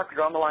you're a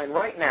marketer on the line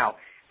right now,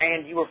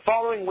 and you were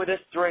following with us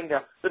during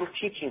the little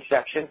teaching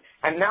section,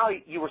 and now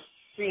you were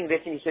seeing this,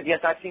 and you said, yes,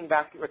 I've seen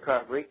basket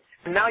recovery,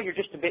 and now you're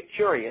just a bit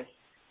curious,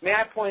 may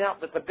I point out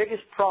that the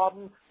biggest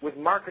problem with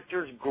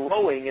marketers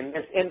growing in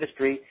this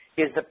industry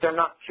is that they're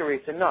not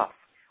curious enough.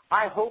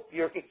 I hope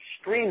you're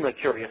extremely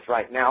curious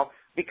right now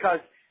because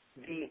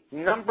the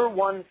number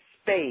one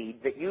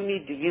spade that you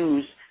need to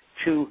use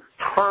to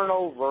turn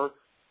over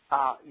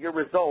your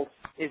results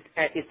is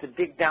to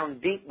dig down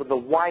deep with the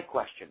why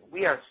question.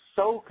 We are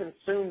so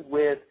consumed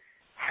with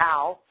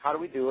how do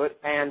we do it,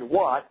 and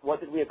what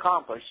did we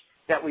accomplish,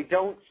 that we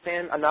don't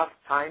spend enough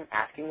time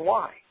asking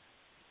why.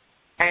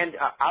 And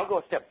I'll go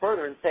a step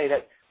further and say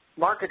that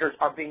marketers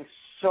are being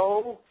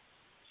so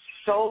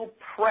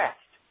pressed,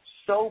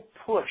 so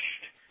pushed,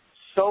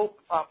 so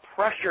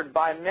pressured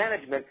by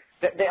management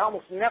that they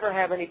almost never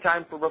have any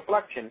time for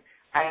reflection.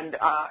 And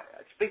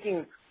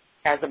speaking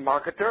as a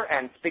marketer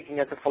and speaking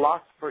as a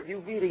philosopher, you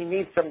really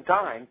need some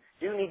time.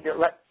 You need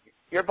to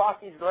your boss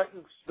needs to let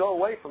you go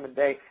away from the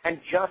day and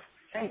just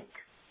think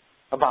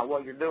about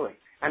what you're doing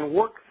and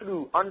work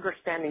through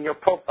understanding your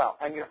profile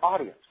and your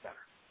audience better.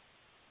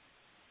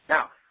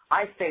 Now,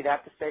 I say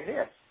that to say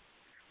this.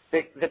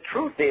 The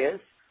truth is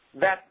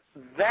that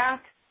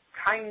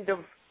kind of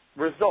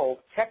result,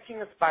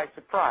 catching us by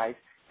surprise,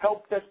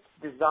 helped us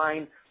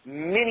design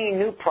many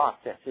new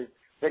processes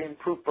that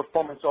improve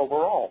performance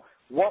overall.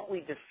 What we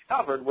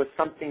discovered was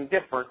something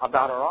different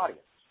about our audience,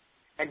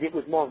 and it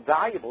was more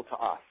valuable to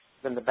us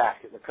than the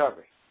basket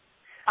recovery.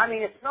 I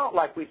mean, it's not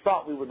like we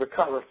thought we would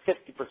recover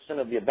 50%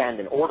 of the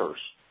abandoned orders.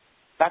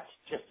 That's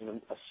just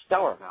a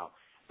stellar amount.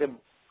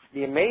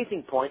 The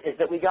amazing point is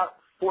that we got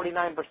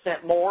 49%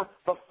 more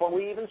before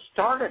we even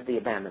started the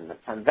abandonment,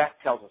 and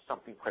that tells us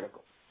something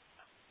critical.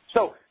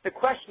 So the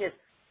question is,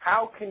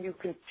 how can you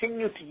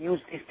continue to use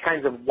these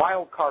kinds of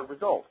wild card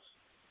results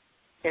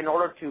in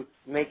order to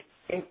make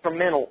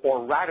incremental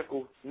or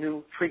radical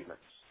new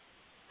treatments?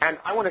 And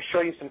I want to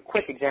show you some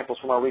quick examples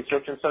from our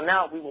research. And so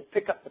now we will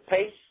pick up the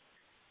pace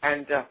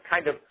and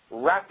kind of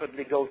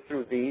rapidly go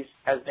through these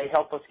as they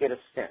help us get a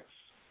sense.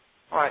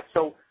 All right,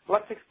 so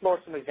let's explore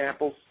some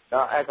examples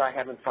as I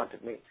have in front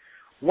of me.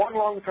 One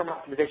long-term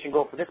optimization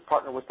goal for this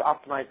partner was to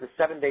optimize the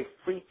 7-day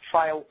free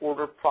trial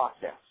order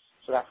process.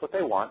 So that's what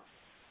they want.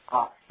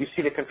 You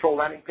see the control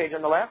landing page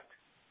on the left.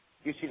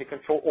 You see the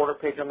control order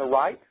page on the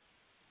right.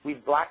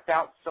 We've blacked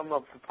out some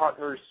of the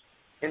partner's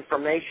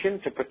information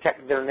to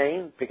protect their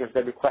name because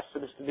they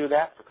requested us to do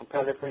that for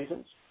competitive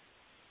reasons.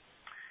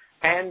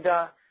 And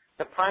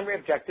the primary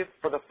objective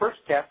for the first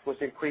test was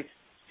to increase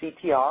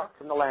CTR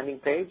from the landing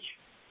page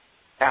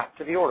out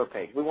to the order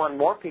page. We want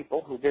more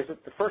people who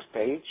visit the first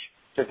page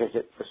to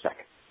visit the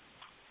second.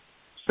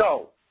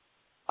 So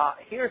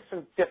here's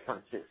some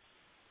differences.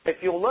 If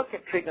you look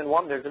at treatment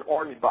 1, there's an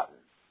orange button.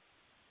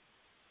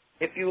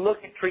 If you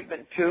look at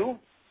treatment 2,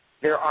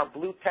 there are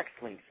blue text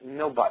links,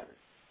 no button.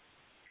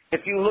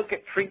 If you look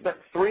at treatment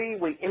 3,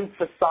 we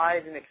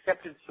emphasize an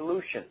accepted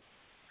solution.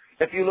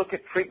 If you look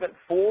at treatment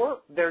 4,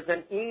 there's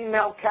an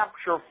email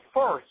capture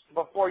first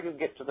before you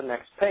get to the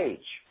next page.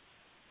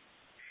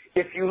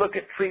 If you look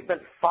at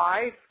treatment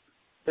 5,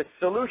 the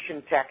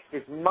solution text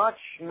is much,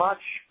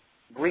 much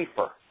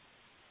briefer.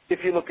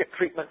 If you look at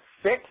treatment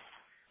 6,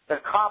 the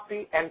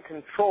copy and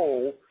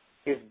control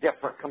is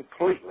different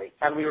completely,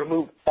 and we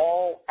remove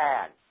all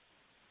ads.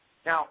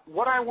 Now,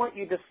 what I want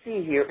you to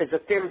see here is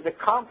that there is a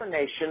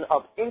combination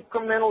of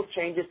incremental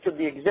changes to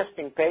the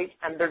existing page,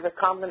 and there's a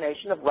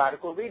combination of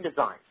radical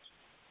redesigns.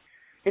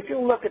 If you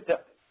look at the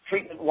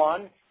treatment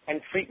 1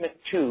 and treatment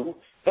 2,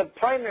 the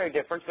primary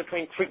difference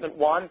between treatment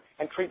 1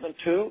 and treatment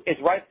 2 is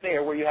right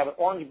there where you have an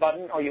orange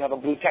button or you have a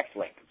blue text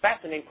link.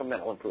 That's an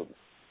incremental improvement.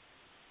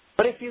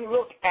 But if you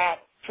look at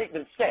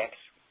treatment 6,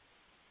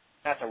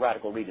 that's a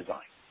radical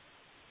redesign.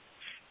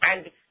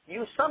 And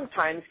you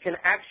sometimes can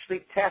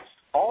actually test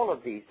all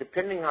of these,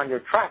 depending on your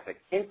traffic,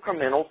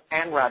 incrementals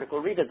and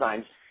radical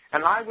redesigns.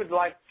 And I would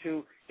like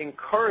to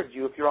encourage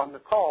you, if you're on the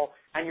call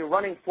and you're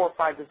running 4 or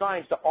 5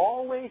 designs, to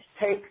always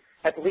take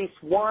at least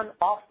one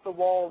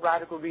off-the-wall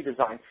radical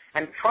redesign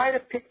and try to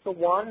pick the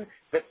one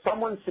that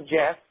someone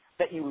suggests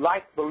that you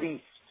like the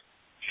least.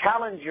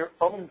 Challenge your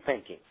own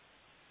thinking.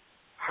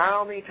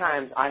 How many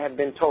times I have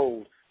been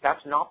told,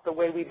 that's not the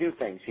way we do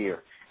things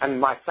here. And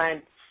my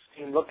science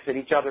team looks at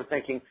each other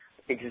thinking,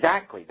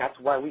 exactly, that's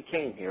why we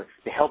came here,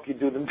 to help you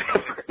do them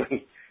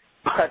differently.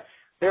 But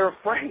they're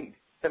afraid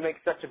to make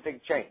such a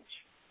big change.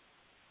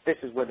 This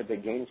is where the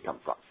big gains come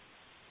from.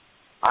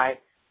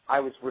 I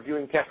was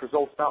reviewing test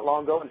results not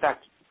long ago. In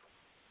fact,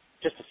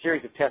 just a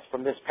series of tests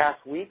from this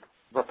past week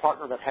for a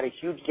partner that had a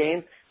huge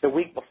gain. The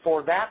week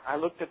before that, I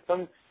looked at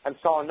them and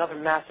saw another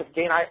massive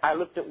gain. I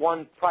looked at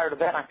one prior to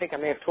that. I think I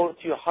may have told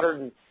it to you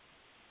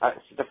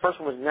the first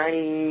one was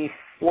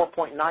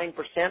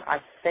 94.9%,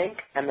 I think,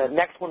 and the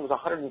next one was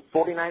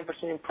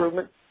 149%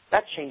 improvement.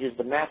 That changes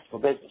the math for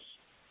business.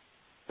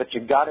 But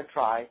you've got to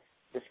try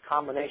this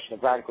combination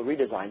of radical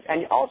redesigns.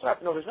 And you also have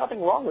to know there's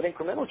nothing wrong with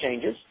incremental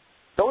changes.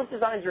 Those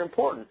designs are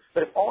important,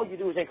 but if all you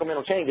do is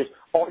incremental changes,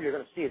 all you're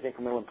going to see is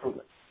incremental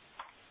improvement.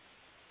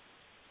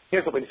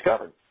 Here's what we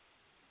discovered.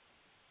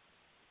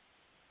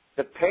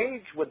 The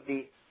page with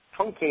the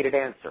truncated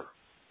answer,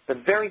 the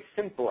very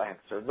simple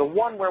answer, the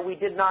one where we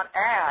did not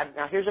add,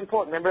 now here's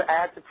important, remember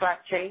add,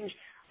 subtract, change?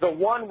 The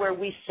one where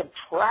we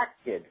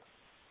subtracted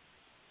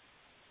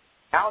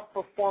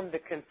outperformed the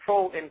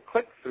control in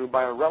click-through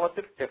by a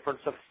relative difference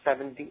of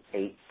 78%.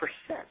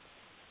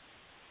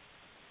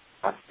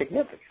 That's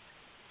significant.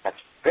 That's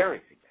very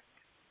significant.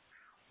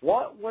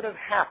 What would have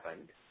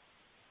happened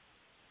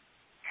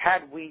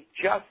had we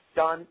just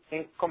done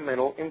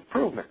incremental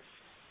improvements?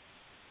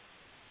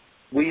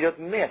 we'd have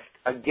missed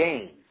a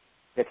gain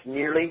that's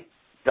nearly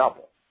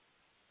double.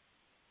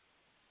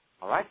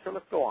 All right, so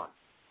let's go on.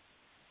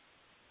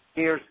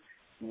 Here's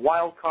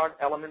wildcard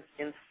elements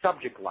in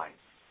subject lines.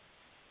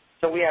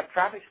 So we have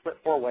traffic split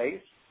 4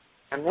 ways,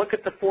 and look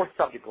at the 4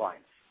 subject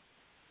lines.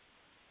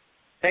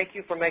 Thank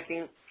you for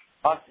making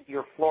us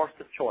your florist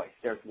of choice.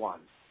 There's one.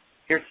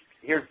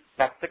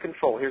 That's the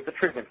control. Here's the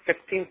treatment.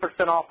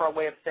 15% off our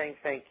way of saying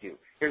thank you.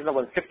 Here's another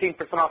one.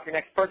 15% off your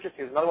next purchase.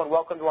 Here's another one.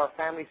 Welcome to our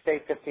family.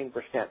 Save 15%.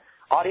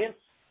 Audience,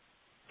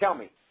 tell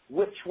me,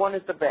 which one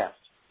is the best?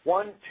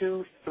 1,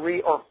 2,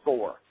 3, or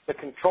 4? The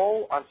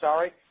control, I'm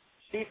sorry.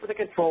 C for the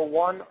control,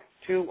 1,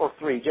 2, or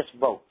 3. Just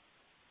vote.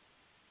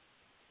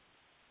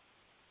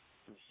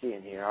 I'm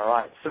seeing here. All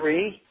right.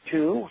 3,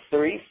 2,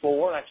 3,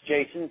 4. That's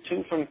Jason.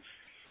 2 from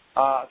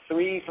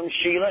 3 from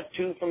Sheila,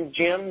 2 from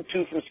Jim,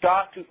 2 from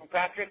Scott, 2 from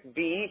Patrick.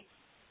 B.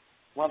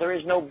 Well, there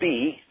is no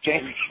B.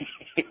 Jamie,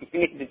 you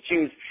need to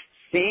choose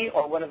C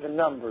or one of the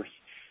numbers.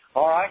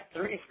 All right.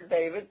 3 for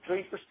David,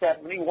 3 for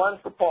Stephanie, 1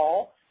 for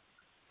Paul,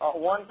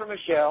 1 for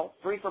Michelle,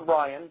 3 for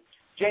Brian.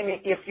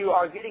 Jamie, if you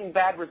are getting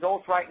bad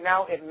results right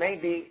now, it may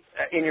be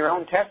in your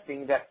own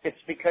testing that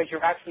it's because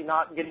you're actually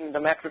not getting the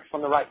metrics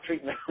from the right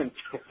treatment.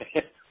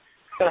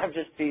 I'm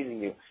just teasing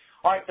you.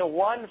 All right, so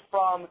 1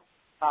 from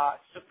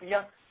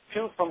Sophia,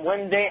 2 from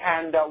Wendy,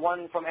 and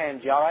 1 from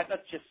Angie. All right,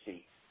 let's just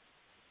see.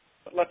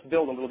 But let's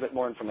build a little bit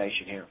more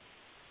information here.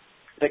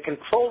 The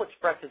control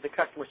expresses the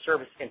customer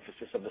service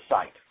emphasis of the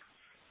site.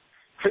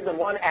 Treatment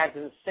 1 adds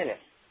an incentive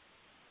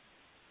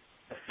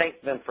to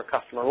thank them for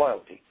customer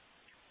loyalty.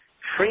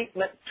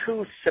 Treatment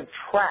 2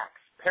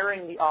 subtracts,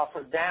 paring the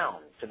offer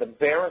down to the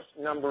barest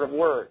number of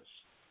words.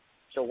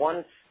 So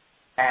 1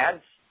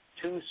 adds,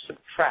 2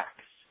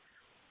 subtracts.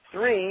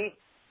 3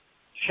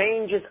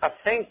 changes a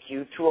thank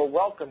you to a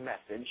welcome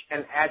message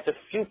and adds a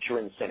future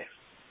incentive.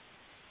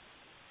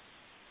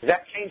 Does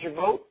that change your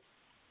vote?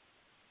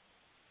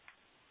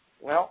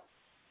 Well,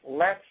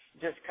 let's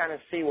just kind of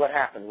see what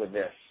happened with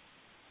this.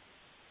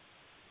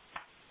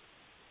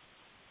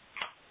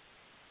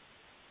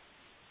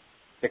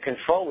 The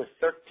control was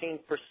 13%,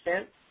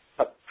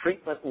 but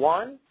treatment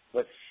 1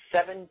 was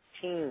 17%.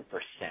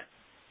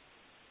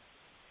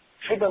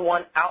 Treatment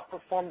 1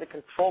 outperformed the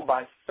control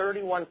by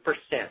 31%.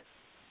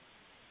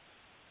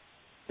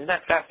 Isn't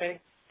that fascinating?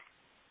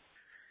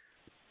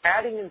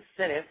 Adding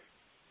incentive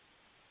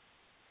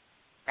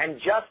and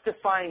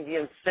justifying the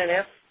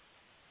incentive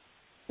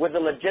with a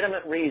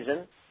legitimate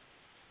reason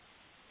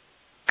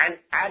and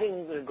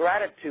adding the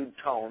gratitude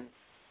tone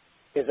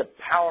is a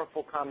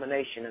powerful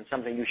combination and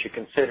something you should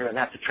consider, and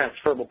that's a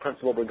transferable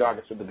principle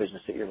regardless of the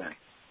business that you're running.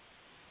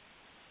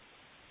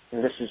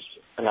 And this is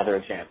another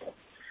example.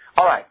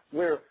 All right,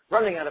 we're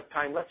running out of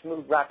time. Let's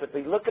move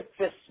rapidly. Look at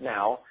this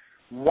now.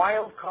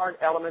 Wildcard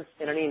elements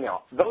in an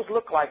email. Those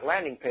look like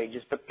landing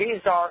pages, but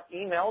these are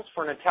emails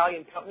for an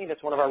Italian company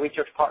that's one of our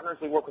research partners.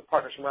 We work with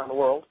partners from around the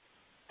world.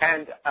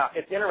 And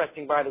it's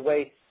interesting, by the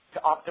way, to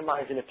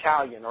optimize in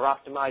Italian or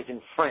optimize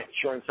in French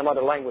or in some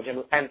other language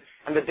and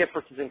the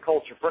differences in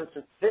culture. For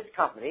instance, this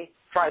company,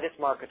 Try This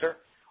Marketer,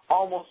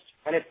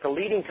 and it's the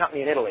leading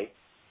company in Italy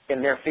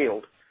in their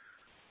field,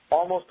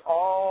 almost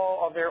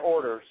all of their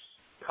orders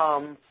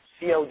come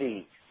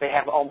COD. They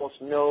have almost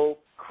no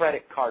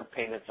credit card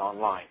payments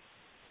online.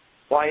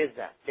 Why is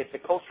that? It's a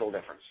cultural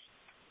difference.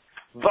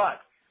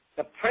 But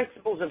the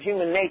principles of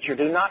human nature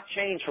do not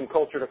change from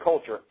culture to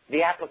culture.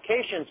 The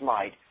applications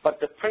might, but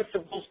the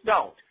principles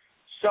don't.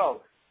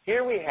 So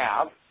here we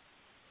have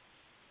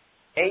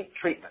 8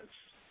 treatments.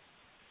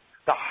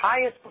 The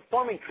highest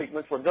performing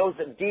treatments were those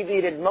that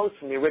deviated most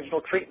from the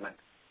original treatment.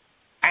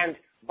 And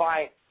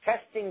by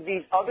testing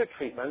these other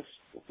treatments,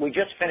 we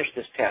just finished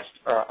this test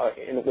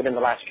within the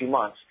last few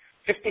months,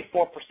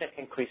 54%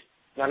 increase.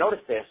 Now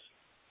notice this,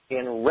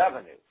 in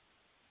revenue.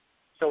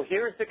 So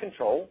here's the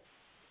control.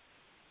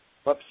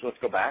 Whoops, let's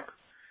go back.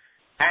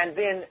 And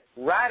then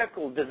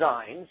radical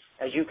designs,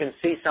 as you can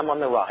see some on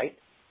the right,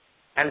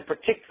 and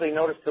particularly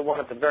notice the one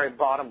at the very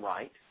bottom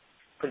right,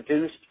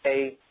 produced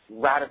a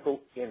radical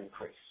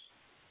increase.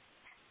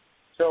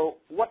 So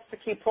what's the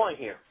key point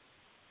here?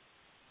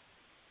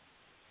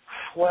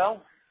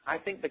 Well, I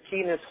think the key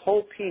in this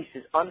whole piece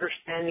is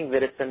understanding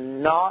that it's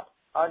not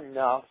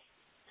enough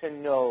to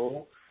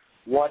know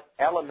what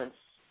elements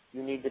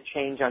you need to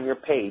change on your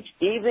page.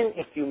 Even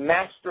if you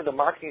master the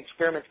marketing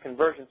experiments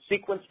conversion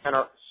sequence and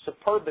are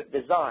superb at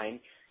design,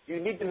 you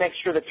need to make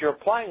sure that you're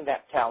applying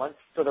that talent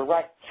to the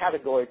right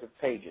categories of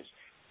pages.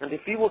 And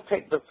if you will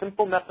take the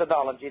simple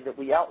methodology that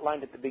we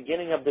outlined at the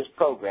beginning of this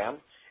program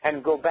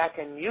and go back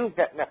and use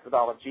that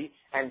methodology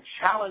and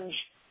challenge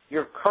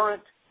your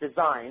current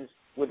designs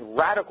with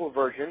radical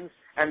versions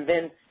and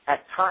then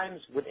at times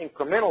with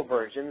incremental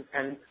versions,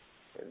 and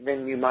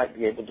then you might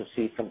be able to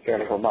see some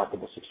fairly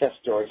remarkable success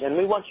stories. And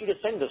we want you to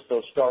send us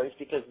those stories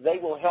because they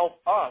will help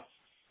us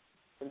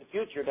in the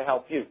future to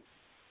help you.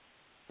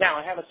 Now,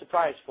 I have a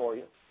surprise for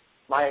you.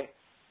 My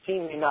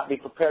team may not be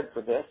prepared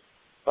for this,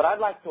 but I'd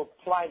like to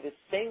apply this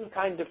same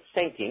kind of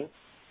thinking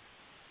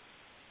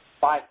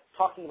by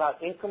talking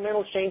about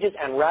incremental changes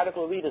and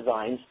radical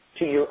redesigns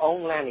to your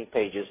own landing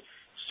pages.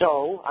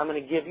 So I'm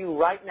going to give you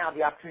right now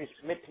the opportunity to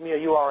submit to me a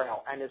URL.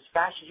 And as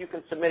fast as you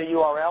can submit a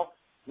URL,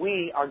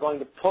 we are going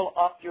to pull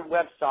up your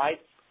website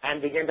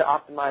and begin to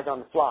optimize on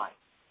the fly.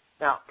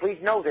 Now, please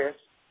know this.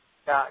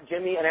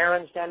 Jimmy and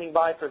Aaron standing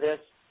by for this.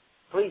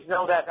 Please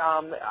know that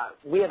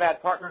we have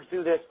had partners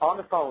do this on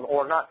the phone,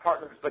 or not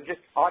partners, but just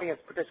audience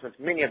participants,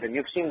 many of them.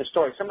 You've seen the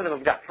story. Some of them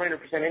have got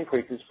 300%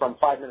 increases from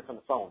 5 minutes on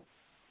the phone.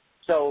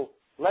 So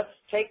let's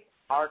take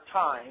our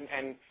time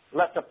and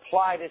let's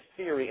apply this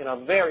theory in a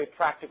very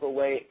practical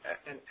way,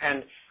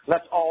 and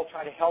let's all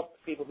try to help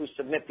people who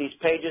submit these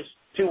pages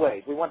 2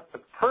 ways. We want the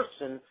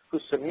person who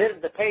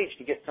submitted the page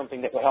to get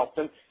something that will help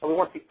them, and we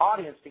want the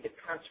audience to get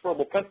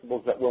transferable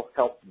principles that will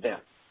help them.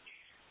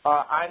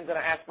 I'm going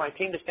to ask my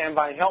team to stand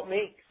by and help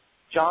me.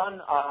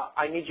 John,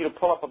 I need you to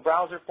pull up a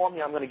browser for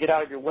me. I'm going to get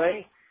out of your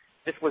way.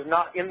 This was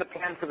not in the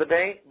plan for the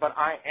day, but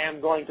I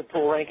am going to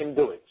pull rank and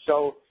do it.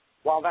 So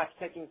while that's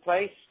taking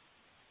place,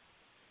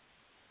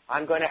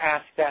 I'm going to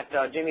ask that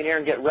Jimmy and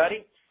Aaron get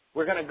ready.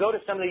 We're going to go to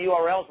some of the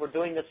URLs. We're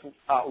doing this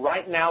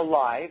right now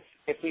live.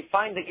 If we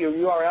find that your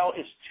URL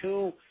is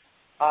too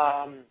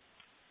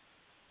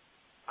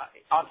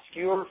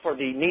obscure for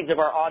the needs of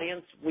our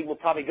audience, we will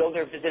probably go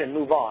there, visit, and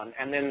move on.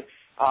 And then,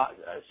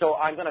 so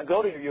I'm going to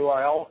go to your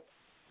URL,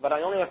 but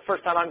I only the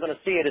first time I'm going to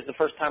see it is the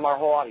first time our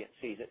whole audience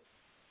sees it.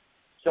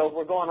 So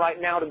we're going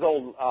right now to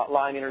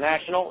Goldline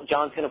International.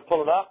 John's going to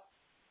pull it up.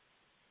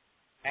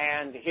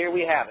 And here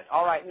we have it.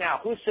 All right, now,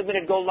 who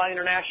submitted Goldline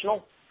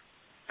International?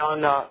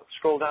 John,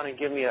 scroll down and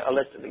give me a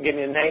list. Give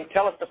me a name.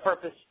 Tell us the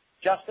purpose.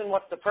 Justin,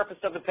 what's the purpose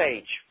of the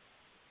page?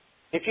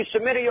 If you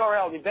submit a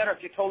URL, it would be better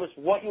if you told us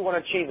what you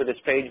want to achieve with this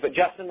page. But,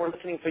 Justin, we're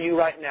listening for you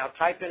right now.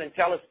 Type in and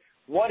tell us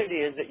what it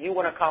is that you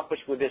want to accomplish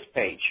with this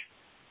page.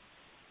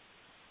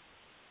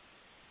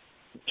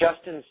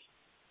 Justin's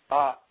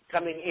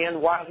coming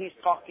in while he's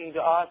talking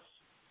to us.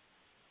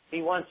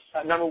 He wants,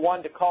 number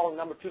 1, to call, and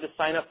number 2, to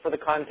sign up for the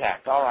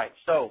contact. All right,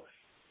 so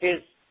this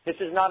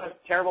is not a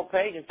terrible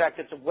page. In fact,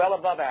 it's well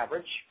above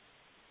average.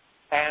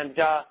 And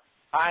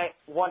I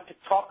want to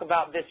talk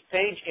about this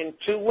page in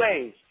 2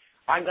 ways.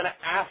 I'm going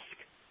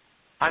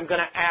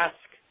to ask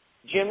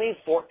Jimmy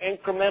for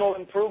incremental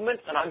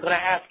improvements, and I'm going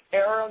to ask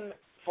Aaron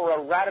for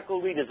a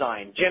radical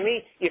redesign.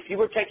 Jimmy, if you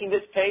were taking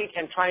this page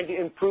and trying to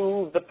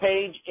improve the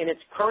page in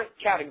its current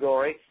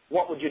category,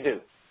 what would you do?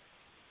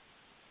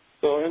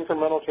 So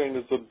incremental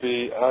changes would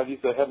be, I'd use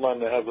a headline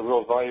that has a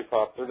real value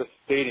prop. They're just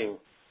stating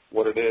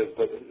what it is,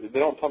 but they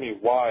don't tell me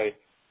why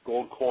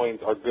gold coins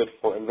are good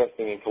for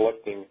investing and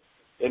collecting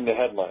in the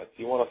headlines.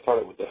 You want to start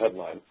it with the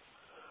headline.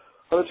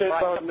 Other change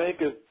I would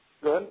make is,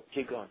 go ahead.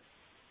 Keep going.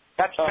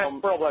 That's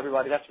transferable,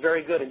 everybody. That's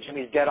very good, and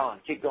Jimmy's dead on.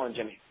 Keep going,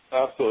 Jimmy.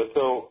 Absolutely.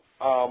 So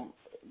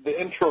the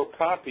intro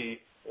copy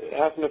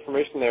has some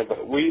information there,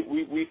 but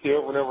we see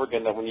over and over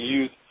again that when you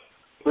use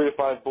 3 to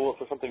 5 bullets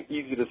or something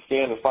easy to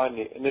scan and find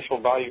the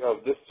initial value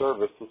of this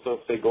service, so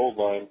say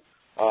Goldline,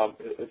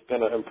 it's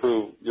going to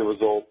improve your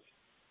results.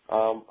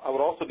 I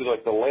would also do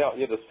like the layout,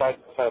 the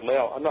side-by-side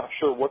layout. I'm not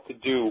sure what to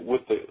do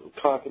with the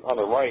content on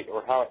the right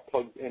or how it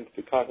plugs into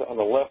the content on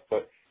the left,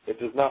 but it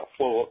does not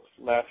flow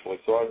naturally.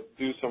 So I would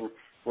do some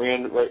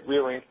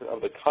rearrangement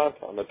of the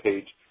content on the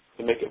page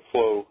to make it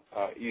flow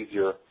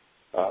easier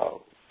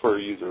for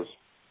users.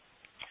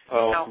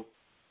 Now,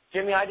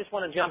 Jimmy, I just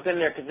want to jump in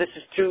there because this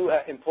is too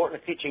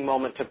important a teaching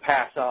moment to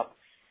pass up.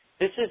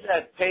 This is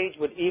a page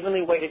with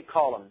evenly weighted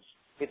columns.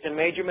 It's a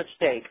major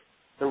mistake.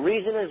 The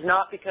reason is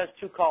not because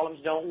 2 columns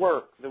don't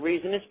work. The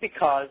reason is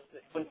because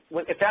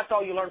if that's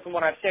all you learn from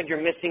what I've said,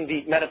 you're missing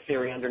the meta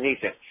theory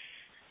underneath it.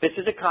 This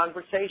is a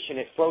conversation.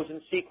 It flows in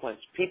sequence.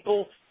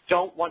 People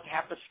don't want to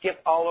have to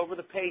skip all over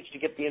the page to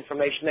get the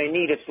information they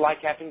need. It's like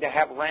having to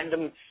have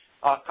random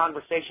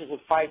conversations with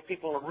 5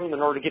 people in a room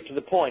in order to get to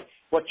the point.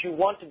 What you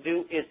want to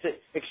do is to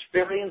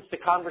experience the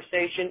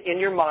conversation in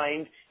your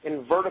mind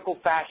in vertical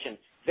fashion.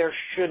 There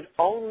should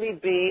only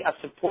be a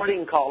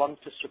supporting column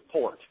to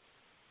support,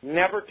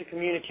 never to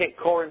communicate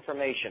core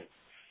information.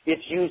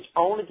 It's used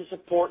only to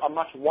support a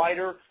much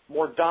wider,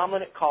 more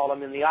dominant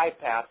column in the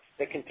iPath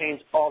that contains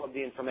all of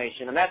the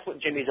information, and that's what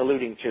Jimmy's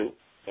alluding to.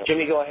 Yep.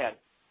 Jimmy, go ahead.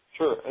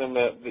 Sure, and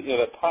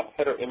the top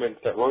header image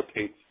that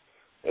rotates,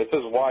 it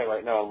says Y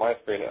right now on my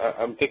screen.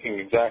 I'm thinking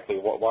exactly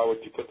why would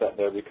you put that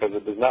there, because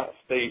it does not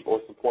state or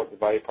support the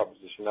value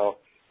proposition. Now,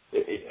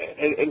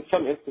 in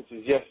some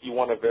instances, yes, you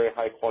want a very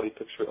high-quality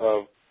picture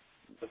of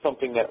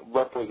something that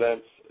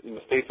represents,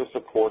 states or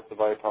supports the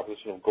value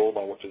proposition of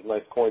Goldline, which is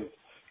nice coins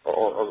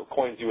or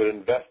coins you would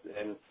invest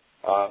in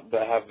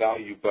that have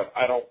value. But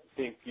I don't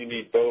think you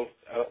need both.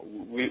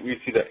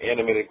 We see that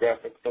animated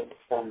graphics don't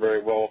perform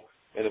very well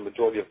in the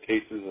majority of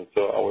cases, and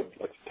so I would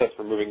like to test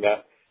removing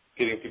that,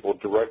 getting people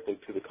directly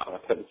to the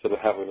content instead of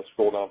having to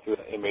scroll down through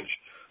the image.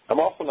 I'm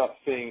also not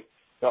seeing,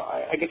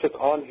 I guess it's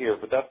on here,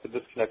 but that's the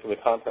disconnect in the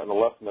content on the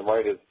left and the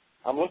right is,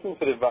 I'm looking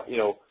for the,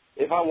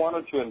 if I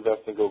wanted to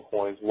invest in Gold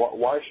coins,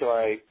 why should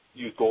I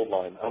use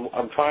Goldline?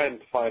 I'm trying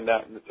to find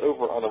that, and it's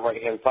over on the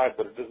right-hand side,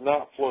 but it does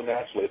not flow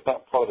naturally. It's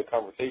not part of the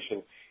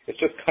conversation. It's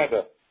just kind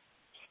of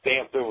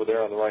stamped over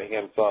there on the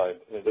right-hand side.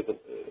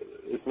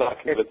 It's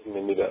not convincing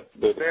to me that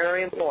they're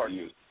very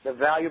important. The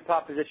value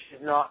proposition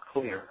is not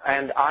clear.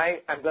 And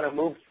I am going to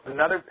move to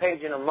another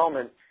page in a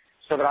moment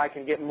so that I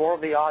can get more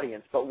of the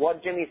audience. But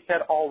what Jimmy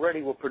said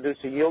already will produce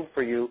a yield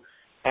for you.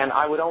 And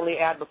I would only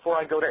add before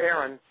I go to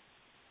Aaron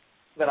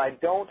that I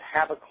don't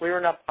have a clear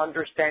enough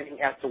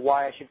understanding as to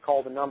why I should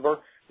call the number.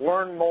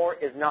 Learn more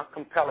is not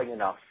compelling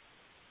enough.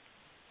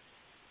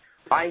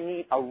 I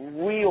need a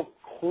real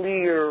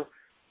clear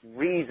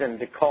reason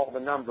to call the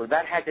number.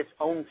 That has its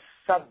own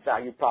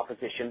sub-value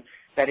proposition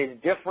that is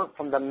different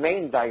from the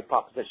main value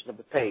proposition of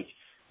the page.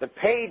 The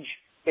page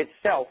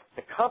itself,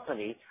 the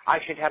company, I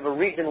should have a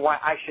reason why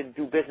I should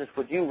do business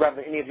with you rather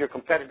than any of your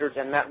competitors,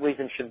 and that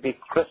reason should be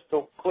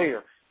crystal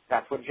clear.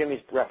 That's what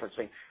Jimmy's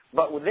referencing.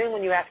 But then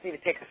when you ask me to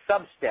take a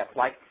sub-step,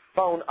 like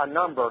phone a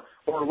number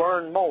or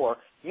learn more,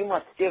 you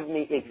must give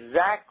me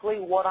exactly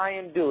what I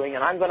am doing,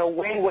 and I'm going to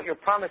weigh what you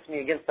promised me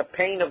against the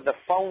pain of the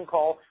phone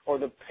call or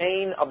the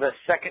pain of the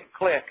second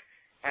click,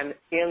 and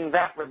in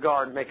that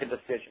regard, make a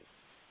decision.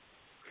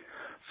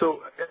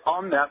 So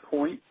on that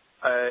point,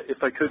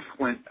 if I could,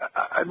 Flint,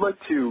 I'd like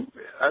to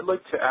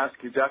ask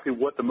exactly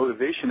what the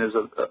motivation is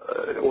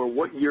or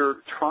what you're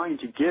trying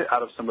to get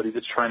out of somebody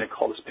that's trying to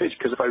call this page.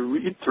 Because if I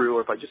read through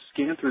or if I just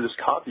scan through this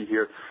copy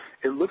here,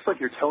 it looks like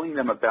you're telling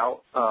them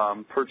about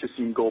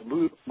purchasing gold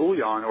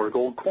bullion or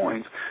gold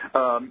coins.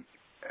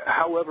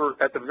 However,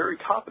 at the very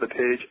top of the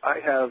page, I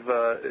have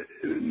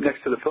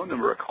next to the phone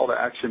number a call to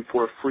action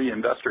for a free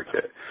investor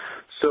kit.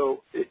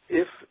 So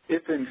if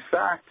in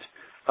fact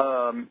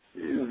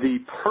the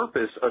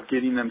purpose of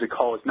getting them to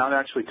call is not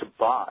actually to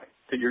buy,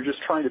 that you're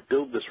just trying to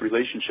build this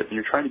relationship and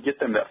you're trying to get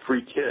them that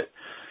free kit,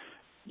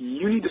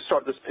 you need to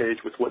start this page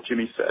with what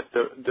Jimmy said,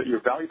 your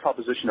value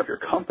proposition of your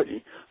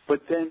company,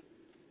 but then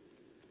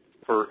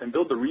and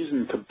build the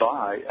reason to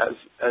buy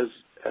as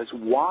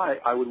why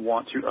I would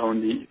want to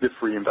own the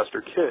free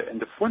investor kit.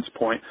 And to Flint's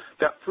point,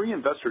 that free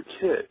investor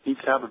kit needs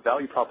to have a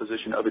value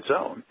proposition of its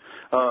own.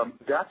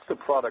 That's the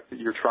product that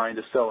you're trying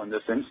to sell in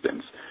this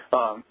instance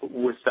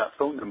with that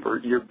phone number.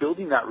 You're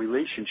building that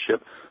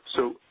relationship,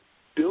 so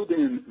build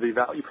in the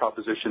value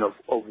proposition of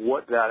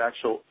what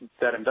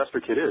that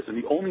investor kit is.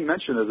 And the only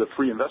mention of the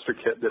free investor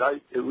kit that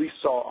I at least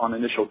saw on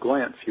initial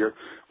glance here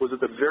was at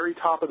the very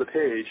top of the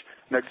page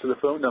next to the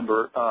phone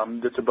number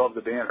that's above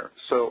the banner.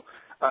 So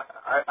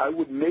I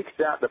would make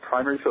that the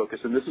primary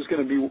focus, and this is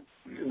going to be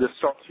the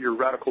start to your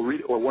radical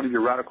or one of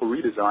your radical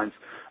redesigns,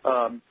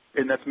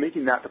 and that's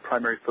making that the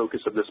primary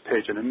focus of this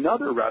page. And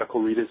another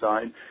radical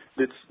redesign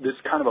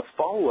that's kind of a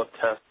follow-up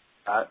test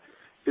at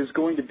is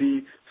going to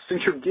be,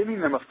 since you're giving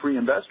them a free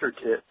investor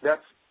kit,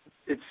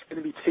 it's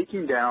going to be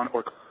taking down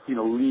or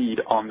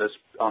lead on this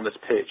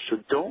page. So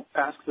don't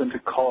ask them to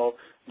call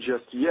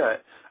just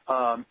yet.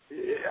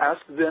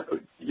 Ask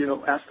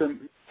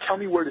them, tell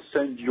me where to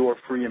send your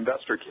free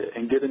investor kit,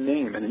 and get a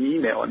name and an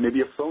email and maybe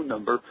a phone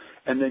number,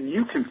 and then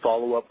you can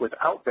follow up with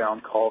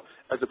outbound call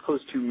as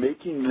opposed to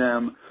making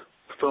them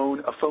phone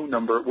a phone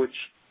number which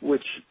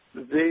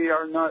they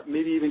are not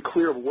maybe even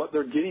clear of what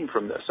they're getting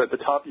from this. At the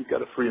top, you've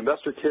got a free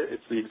investor kit.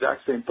 It's the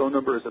exact same phone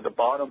number as at the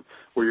bottom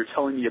where you're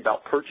telling me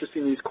about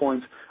purchasing these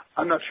coins.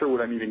 I'm not sure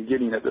what I'm even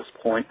getting at this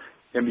point.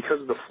 And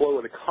because of the flow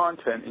of the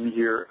content in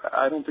here,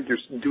 I don't think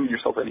you're doing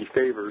yourself any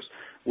favors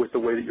with the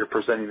way that you're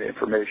presenting the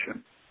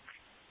information.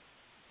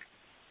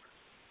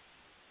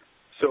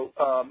 So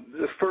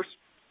the first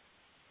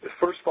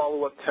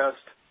follow-up test.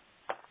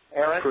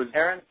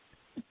 Aaron?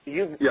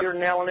 You're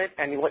nailing it,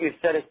 and what you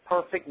said is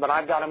perfect, but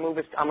I've got to move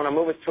us. I'm going to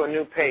move us to a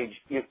new page.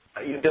 You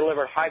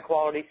delivered high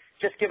quality.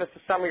 Just give us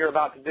the summary you're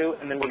about to do,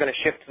 and then we're going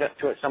to shift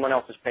to someone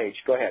else's page.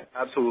 Go ahead.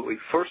 Absolutely.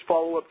 First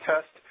follow-up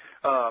test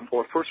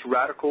or first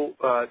radical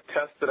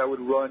test that I would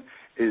run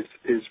is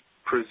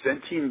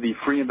presenting the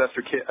free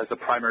investor kit as a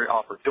primary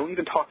offer. Don't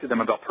even talk to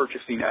them about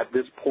purchasing at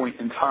this point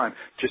in time.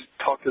 Just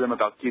talk to them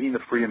about getting the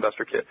free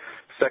investor kit.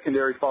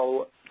 Secondary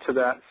follow-up to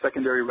that,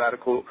 secondary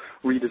radical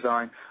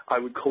redesign, I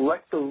would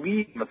collect the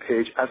lead on the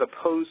page as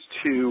opposed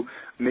to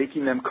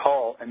making them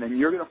call, and then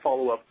you're going to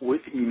follow up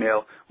with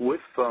email,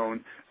 with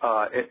phone,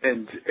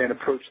 and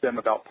approach them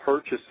about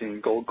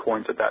purchasing gold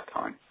coins at that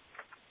time.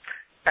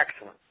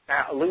 Excellent.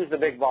 Lose the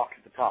big box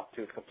at the top,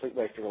 too. It's a complete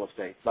waste of real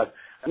estate. But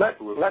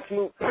let's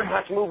move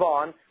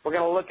on. We're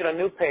going to look at a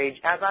new page.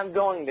 As I'm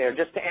going there,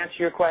 just to answer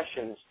your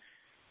questions,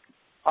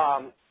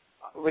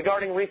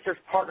 regarding research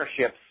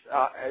partnerships,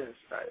 as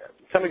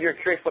some of you are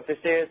curious what this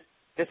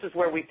is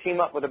where we team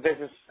up with a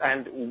business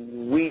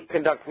and we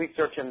conduct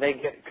research and they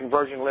get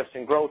conversion lifts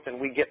and growth and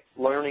we get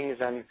learnings.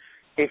 And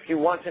if you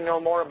want to know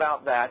more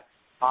about that,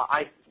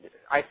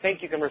 I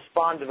think you can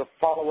respond to the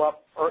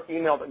follow-up or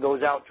email that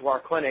goes out to our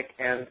clinic,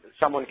 and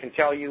someone can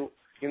tell you.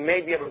 You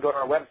may be able to go to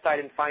our website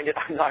and find it.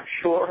 I'm not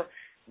sure,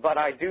 but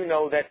I do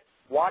know that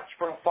watch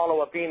for a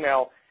follow-up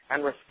email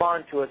and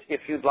respond to us if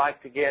you'd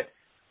like to get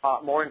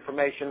more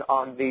information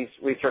on these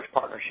research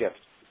partnerships.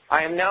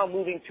 I am now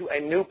moving to a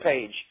new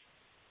page,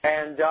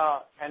 and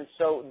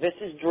so this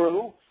is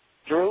Drew.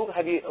 Drew,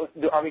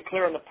 are we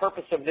clear on the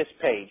purpose of this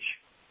page?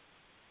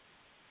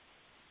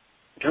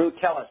 Drew,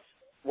 tell us.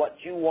 what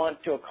you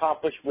want to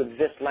accomplish with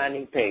this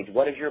landing page.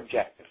 What is your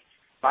objective?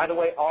 By the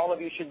way, all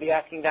of you should be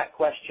asking that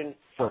question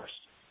first.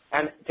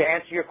 And to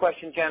answer your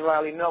question, Jan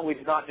Riley, no, we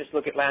do not just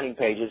look at landing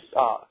pages.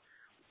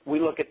 We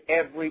look at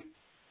every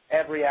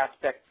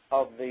aspect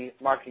of the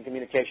marketing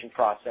communication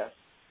process.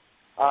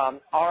 All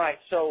right,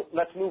 so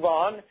let's move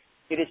on.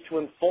 It is to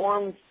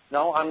inform,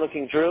 no, I'm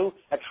looking, Drew,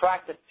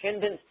 attract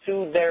attendance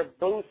to their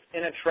booth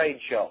in a trade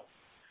show.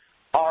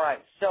 All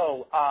right,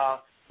 so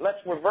let's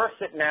reverse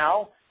it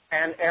now.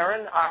 And,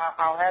 Aaron,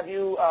 I'll have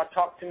you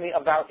talk to me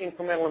about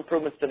incremental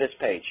improvements to this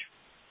page.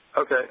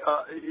 Okay.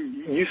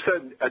 You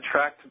said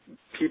attract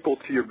people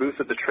to your booth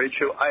at the trade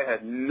show. I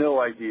had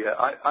no idea.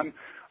 I'm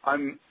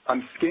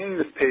scanning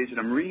this page and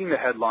I'm reading the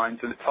headlines,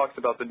 and it talks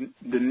about the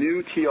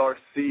new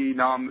TRC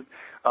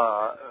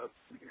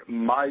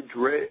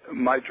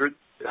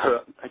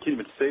I can't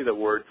even say the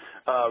word,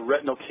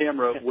 retinal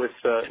camera with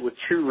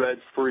True Red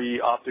free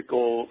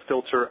optical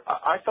filter.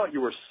 I thought you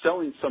were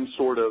selling some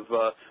sort of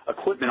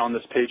equipment on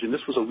this page, and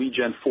this was a lead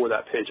gen for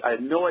that page. I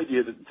had no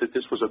idea that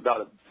this was about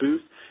a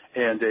booth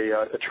and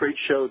a trade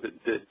show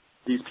that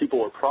these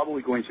people are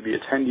probably going to be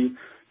attending.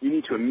 You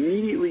need to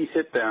immediately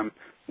hit them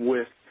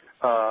with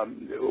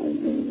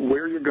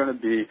where you're going to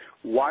be,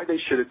 why they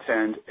should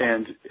attend,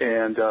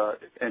 and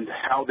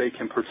how they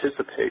can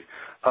participate.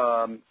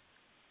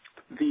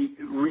 The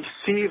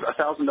receive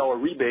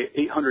 $1,000 rebate,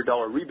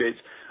 $800 rebates.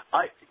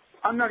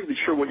 I'm not even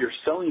sure what you're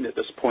selling at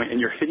this point, and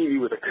you're hitting me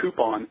with a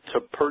coupon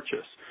to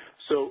purchase.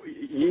 So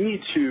you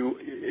need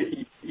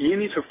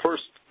to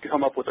first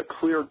come up with a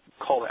clear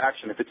call to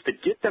action. If it's to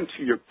get them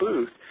to your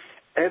booth,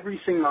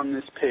 everything on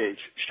this page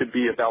should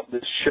be about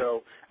this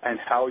show and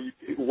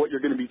what you're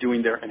going to be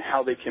doing there and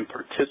how they can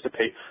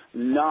participate,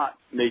 not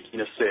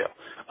making a sale.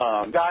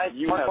 Guys,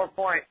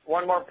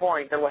 one more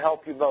point that will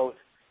help you both.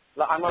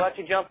 I'm going to let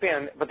you jump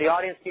in, but the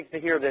audience needs to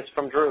hear this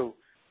from Drew.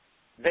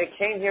 They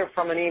came here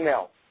from an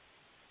email.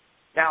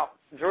 Now,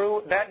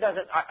 Drew, that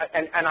doesn't,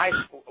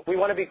 we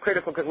want to be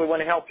critical because we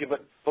want to help you,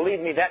 but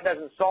believe me, that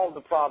doesn't solve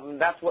the problem.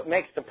 That's what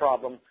makes the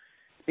problem.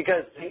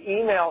 Because the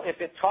email,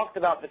 if it talked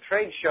about the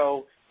trade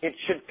show, it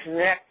should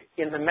connect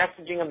in the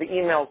messaging of the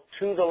email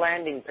to the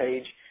landing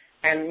page.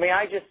 And may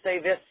I just say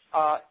this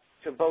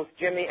to both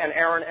Jimmy and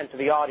Aaron and to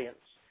the audience.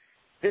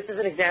 This is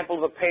an example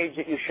of a page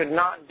that you should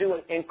not do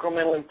an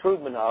incremental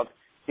improvement of.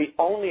 The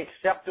only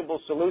acceptable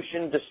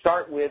solution to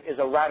start with is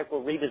a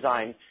radical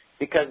redesign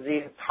because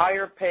the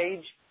entire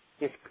page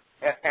is,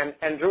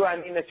 and Drew, I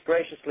mean this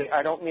graciously,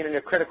 I don't mean it in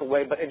a critical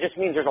way, but it just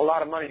means there's a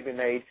lot of money to be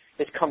made.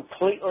 It's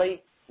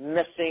completely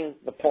missing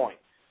the point,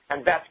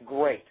 and that's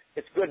great.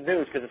 It's good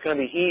news because it's going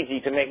to be easy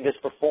to make this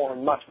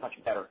perform much, much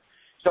better.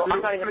 So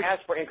I'm not even going to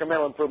ask for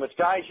incremental improvements.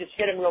 Guys, just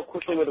hit them real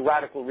quickly with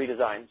radical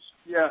redesigns.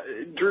 Yeah,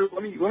 Drew,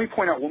 let me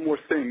point out one more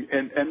thing,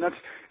 and that's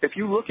if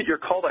you look at your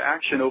call to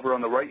action over on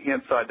the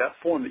right-hand side, that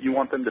form that you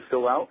want them to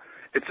fill out,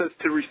 it says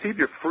to receive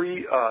your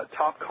free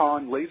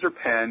TopCon laser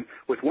pen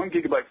with 1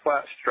 gigabyte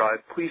flash drive,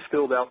 please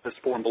fill out this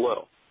form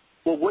below.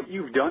 Well, what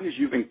you've done is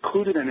you've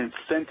included an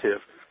incentive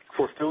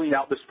for filling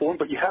out this form,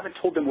 but you haven't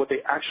told them what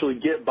they actually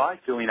get by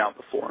filling out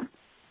the form.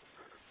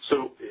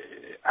 So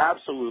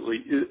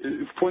absolutely,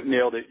 Flint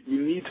nailed it.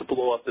 You need to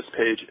blow up this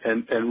page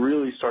and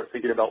really start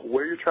thinking about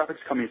where your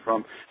traffic's coming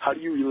from, how do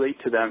you relate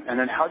to them, and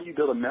then how do you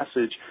build a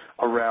message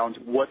around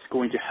what's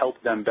going to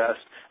help them best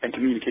and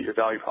communicate your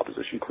value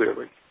proposition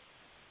clearly.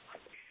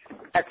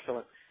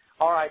 Excellent.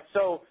 All right,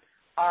 so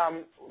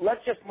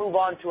let's just move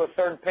on to a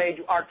third page.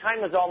 Our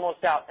time is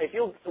almost out.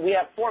 We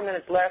have 4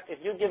 minutes left. If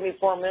you give me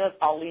 4 minutes,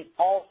 I'll leave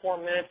all 4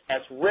 minutes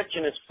as rich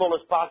and as full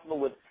as possible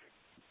with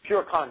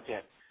pure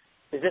content.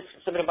 Is this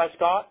submitted by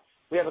Scott?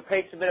 We have a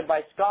page submitted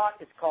by Scott.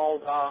 It's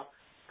called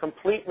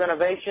Complete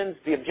Renovations.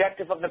 The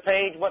objective of the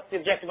page. What's the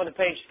objective of the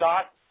page,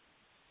 Scott?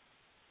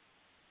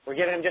 We're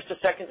giving him just a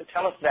second to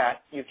tell us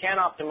that. You can't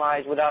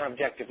optimize without an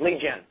objective.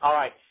 Lead gen. All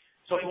right.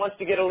 So he wants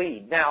to get a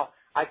lead. Now,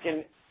 I'm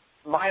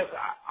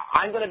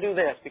going to do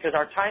this because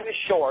our time is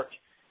short.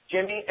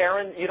 Jimmy,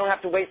 Aaron, you don't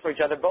have to wait for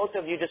each other. Both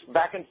of you just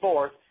back and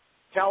forth.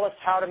 Tell us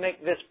how to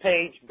make this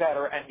page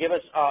better and give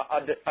us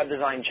a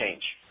design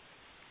change.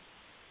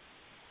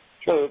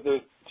 Sure,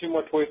 there's too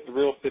much wasted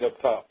real estate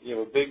up top. You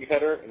have a big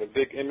header and a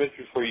big image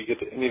before you get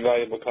to any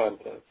valuable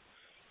content.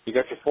 You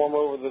got your form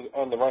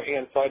on the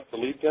right-hand side for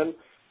lead gen,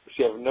 but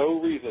you have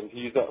no reason to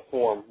use that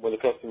form when the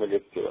customer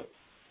gets to it.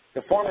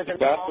 The form is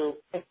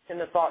in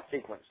the thought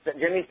sequence.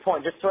 Jimmy's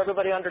point, just so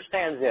everybody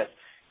understands this.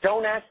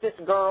 Don't ask this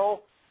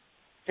girl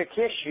to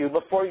kiss you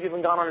before you've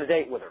even gone on a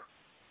date with her.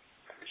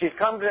 You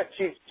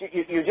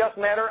just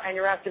met her and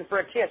you're asking for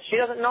a kiss. She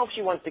doesn't know if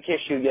she wants to kiss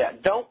you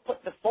yet. Don't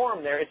put the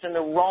form there. It's in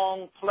the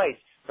wrong place.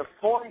 The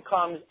form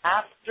comes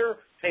after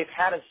they've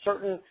had a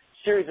certain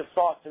series of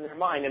thoughts in their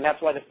mind, and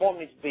that's why the form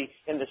needs to be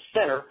in the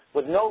center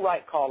with no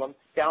right column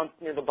down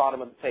near the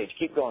bottom of the page.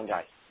 Keep going,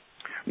 guys.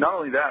 Not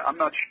only that, I'm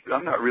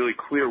not really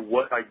clear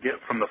what I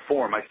get from the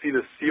form. I see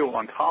the seal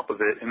on top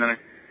of it, and then a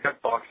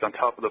checkbox on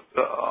top of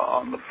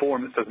on the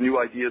form that says new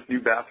ideas,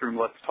 new bathroom,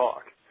 let's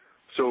talk.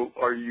 So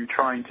are you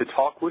trying to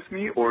talk with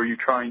me, or are you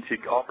trying to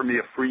offer me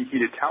a free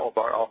heated towel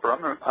bar offer?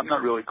 I'm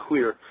not really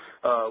clear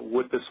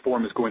what this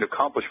form is going to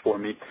accomplish for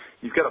me.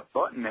 You've got a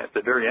button at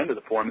the very end of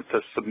the form that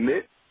says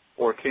submit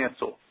or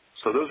cancel.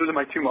 So those are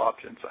my two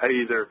options. I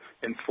either,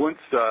 in Flint's,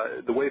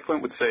 the way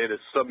Flint would say it is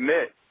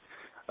submit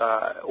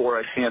or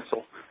I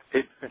cancel.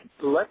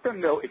 Let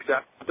them know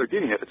exactly what they're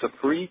getting. If it's a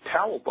free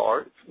towel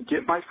bar,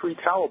 get my free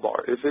towel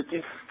bar. If it's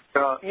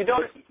you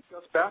don't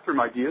discuss bathroom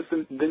ideas,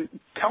 then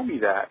tell me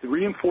that.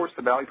 Reinforce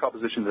the value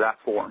proposition of that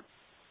form.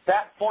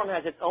 That form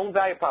has its own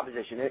value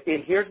proposition.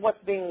 Here's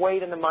what's being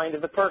weighed in the mind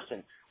of the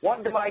person.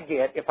 What do I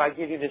get if I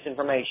give you this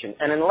information?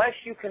 And unless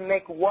you can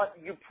make what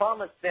you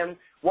promised them,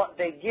 what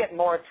they get,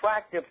 more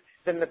attractive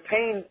than the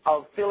pain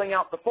of filling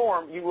out the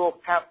form, you will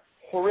have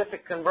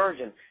horrific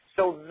conversion.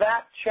 So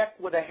that check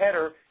with a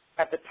header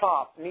at the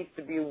top needs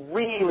to be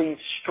really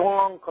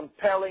strong,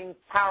 compelling,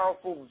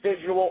 powerful,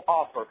 visual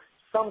offer,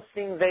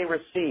 something they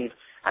receive.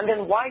 And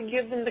then why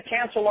give them the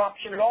cancel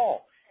option at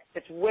all?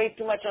 It's way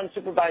too much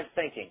unsupervised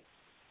thinking.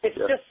 It's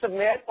just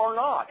submit or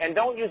not. And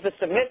don't use the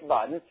submit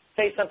button.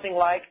 Say something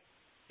like,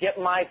 get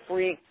my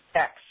free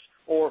X,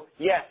 or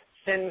yes,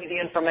 send me the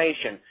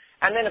information.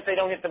 And then if they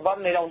don't hit the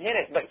button, they don't hit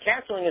it. But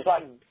canceling is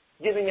like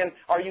giving them,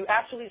 are you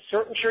absolutely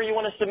certain sure you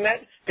want to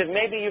submit? Because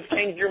maybe you've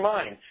changed your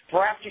mind.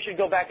 Perhaps you should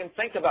go back and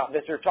think about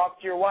this or talk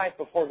to your wife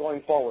before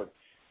going forward.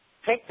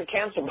 Take the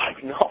cancel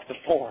button off the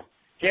form.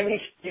 Jimmy,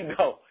 you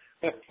go.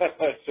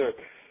 Sure.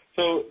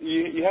 So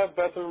you have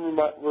bathroom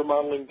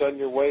remodeling done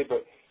your way,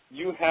 but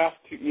you have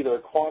to either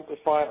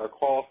quantify or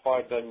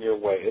qualify done your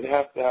way. It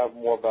has to have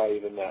more value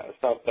than that.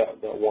 It's not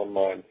that one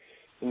line.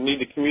 You need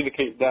to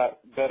communicate that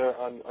better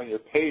on your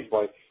page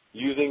by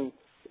using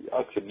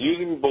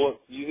bullets,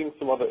 using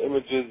some other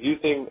images,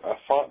 using a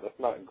font that's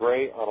not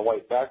gray on a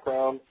white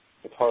background.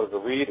 It's harder to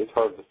read. It's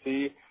harder to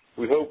see.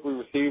 We hope we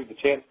receive the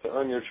chance to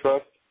earn your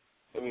trust.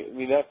 I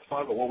mean that's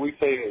fine, but what we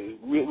say is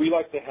we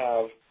like to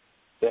have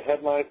the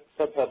headlines,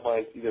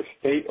 subheadlines either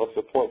state or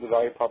support the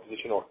value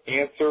proposition or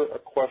answer a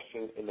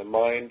question in the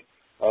mind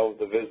of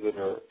the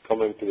visitor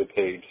coming to the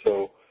page.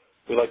 So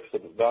we like to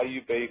set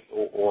value-based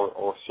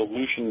or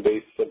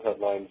solution-based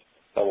subheadlines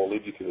that will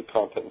lead you to the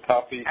content and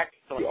copy.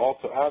 Excellent. You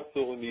also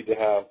absolutely need to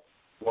have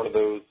one of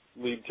those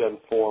lead gen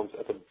forms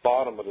at the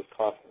bottom of this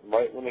content,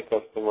 right when the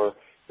customer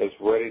is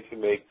ready to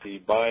make the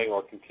buying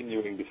or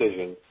continuing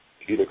decision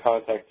to either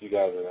contact you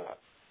guys or not.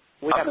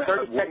 We have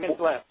 30 seconds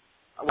left.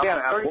 We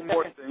have one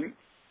more thing.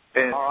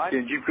 And, right.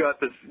 and you've got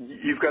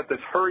this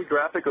hurry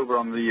graphic over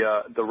on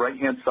the right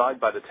hand side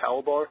by the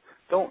towel bar.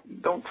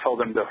 Don't tell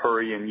them to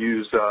hurry and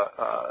use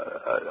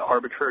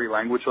arbitrary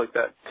language like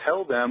that.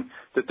 Tell them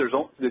that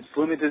it's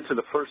limited to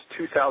the first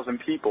 2,000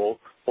 people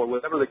or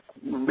whatever.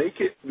 Make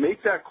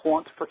that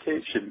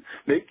quantification.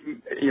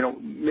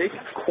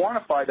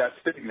 Quantify that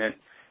statement.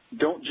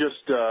 Don't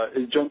just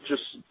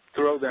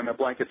throw them a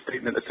blanket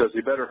statement that says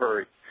you better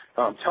hurry.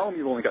 Tell them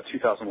you've only got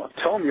 2,000 left.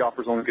 Tell them the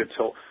offer's only good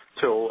till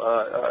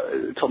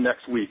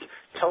next week.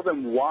 Tell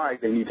them why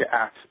they need to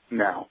act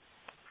now.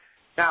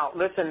 Now,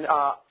 listen,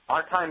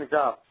 our time is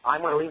up.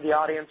 I'm going to leave the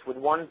audience with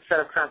one set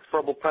of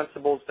transferable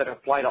principles that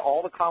apply to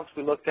all the comps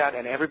we looked at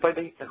and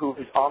everybody who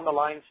is on the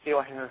line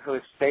still who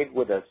has stayed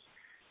with us.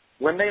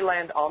 When they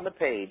land on the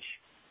page,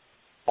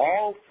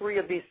 all three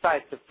of these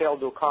sites have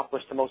failed to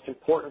accomplish the most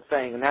important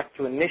thing, and that's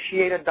to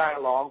initiate a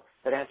dialogue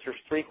that answers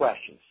three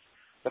questions.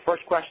 The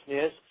first question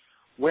is,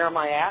 where am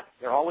I at?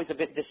 They're always a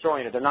bit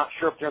disoriented. They're not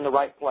sure if they're in the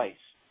right place.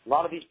 A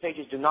lot of these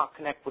pages do not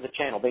connect with the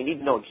channel. They need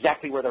to know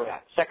exactly where they're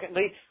at.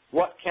 Secondly,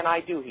 what can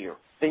I do here?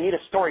 They need a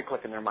story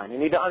click in their mind. They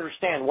need to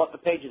understand what the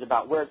page is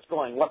about, where it's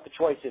going, what the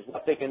choice is,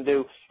 what they can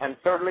do. And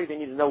thirdly, they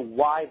need to know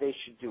why they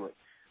should do it.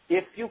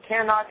 If you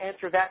cannot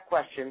answer that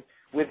question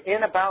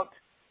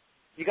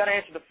you got to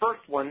answer the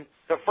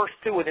first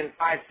two within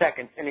 5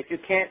 seconds. And if you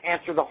can't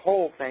answer the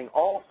whole thing,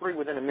 all three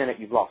within a minute,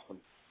 you've lost them.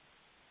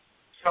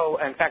 So,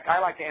 in fact, I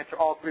like to answer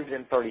all three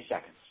within 30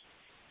 seconds.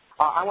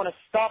 I want to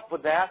stop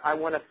with that. I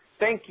want to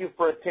thank you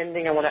for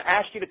attending. I want to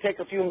ask you to take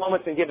a few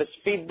moments and give us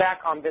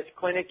feedback on this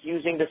clinic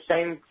using the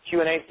same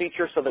Q&A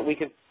feature so that we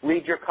can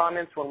read your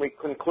comments when we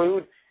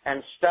conclude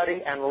and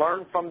study and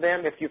learn from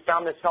them. If you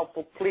found this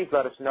helpful, please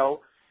let us know.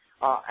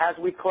 As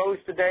we close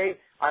today,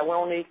 I will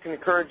only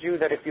encourage you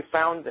that if you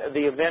found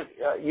the event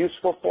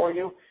useful for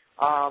you,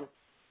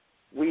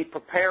 we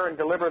prepare and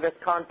deliver this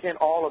content,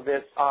 all of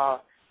this,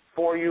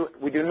 for you.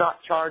 We do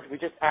not charge. We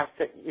just ask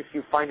that if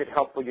you find it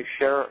helpful, you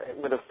share it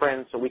with a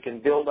friend so we can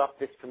build up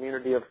this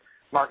community of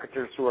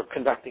marketers who are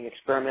conducting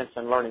experiments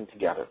and learning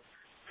together.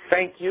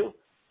 Thank you,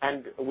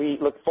 and we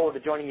look forward to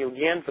joining you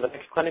again for the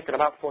next clinic in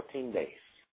about 14 days.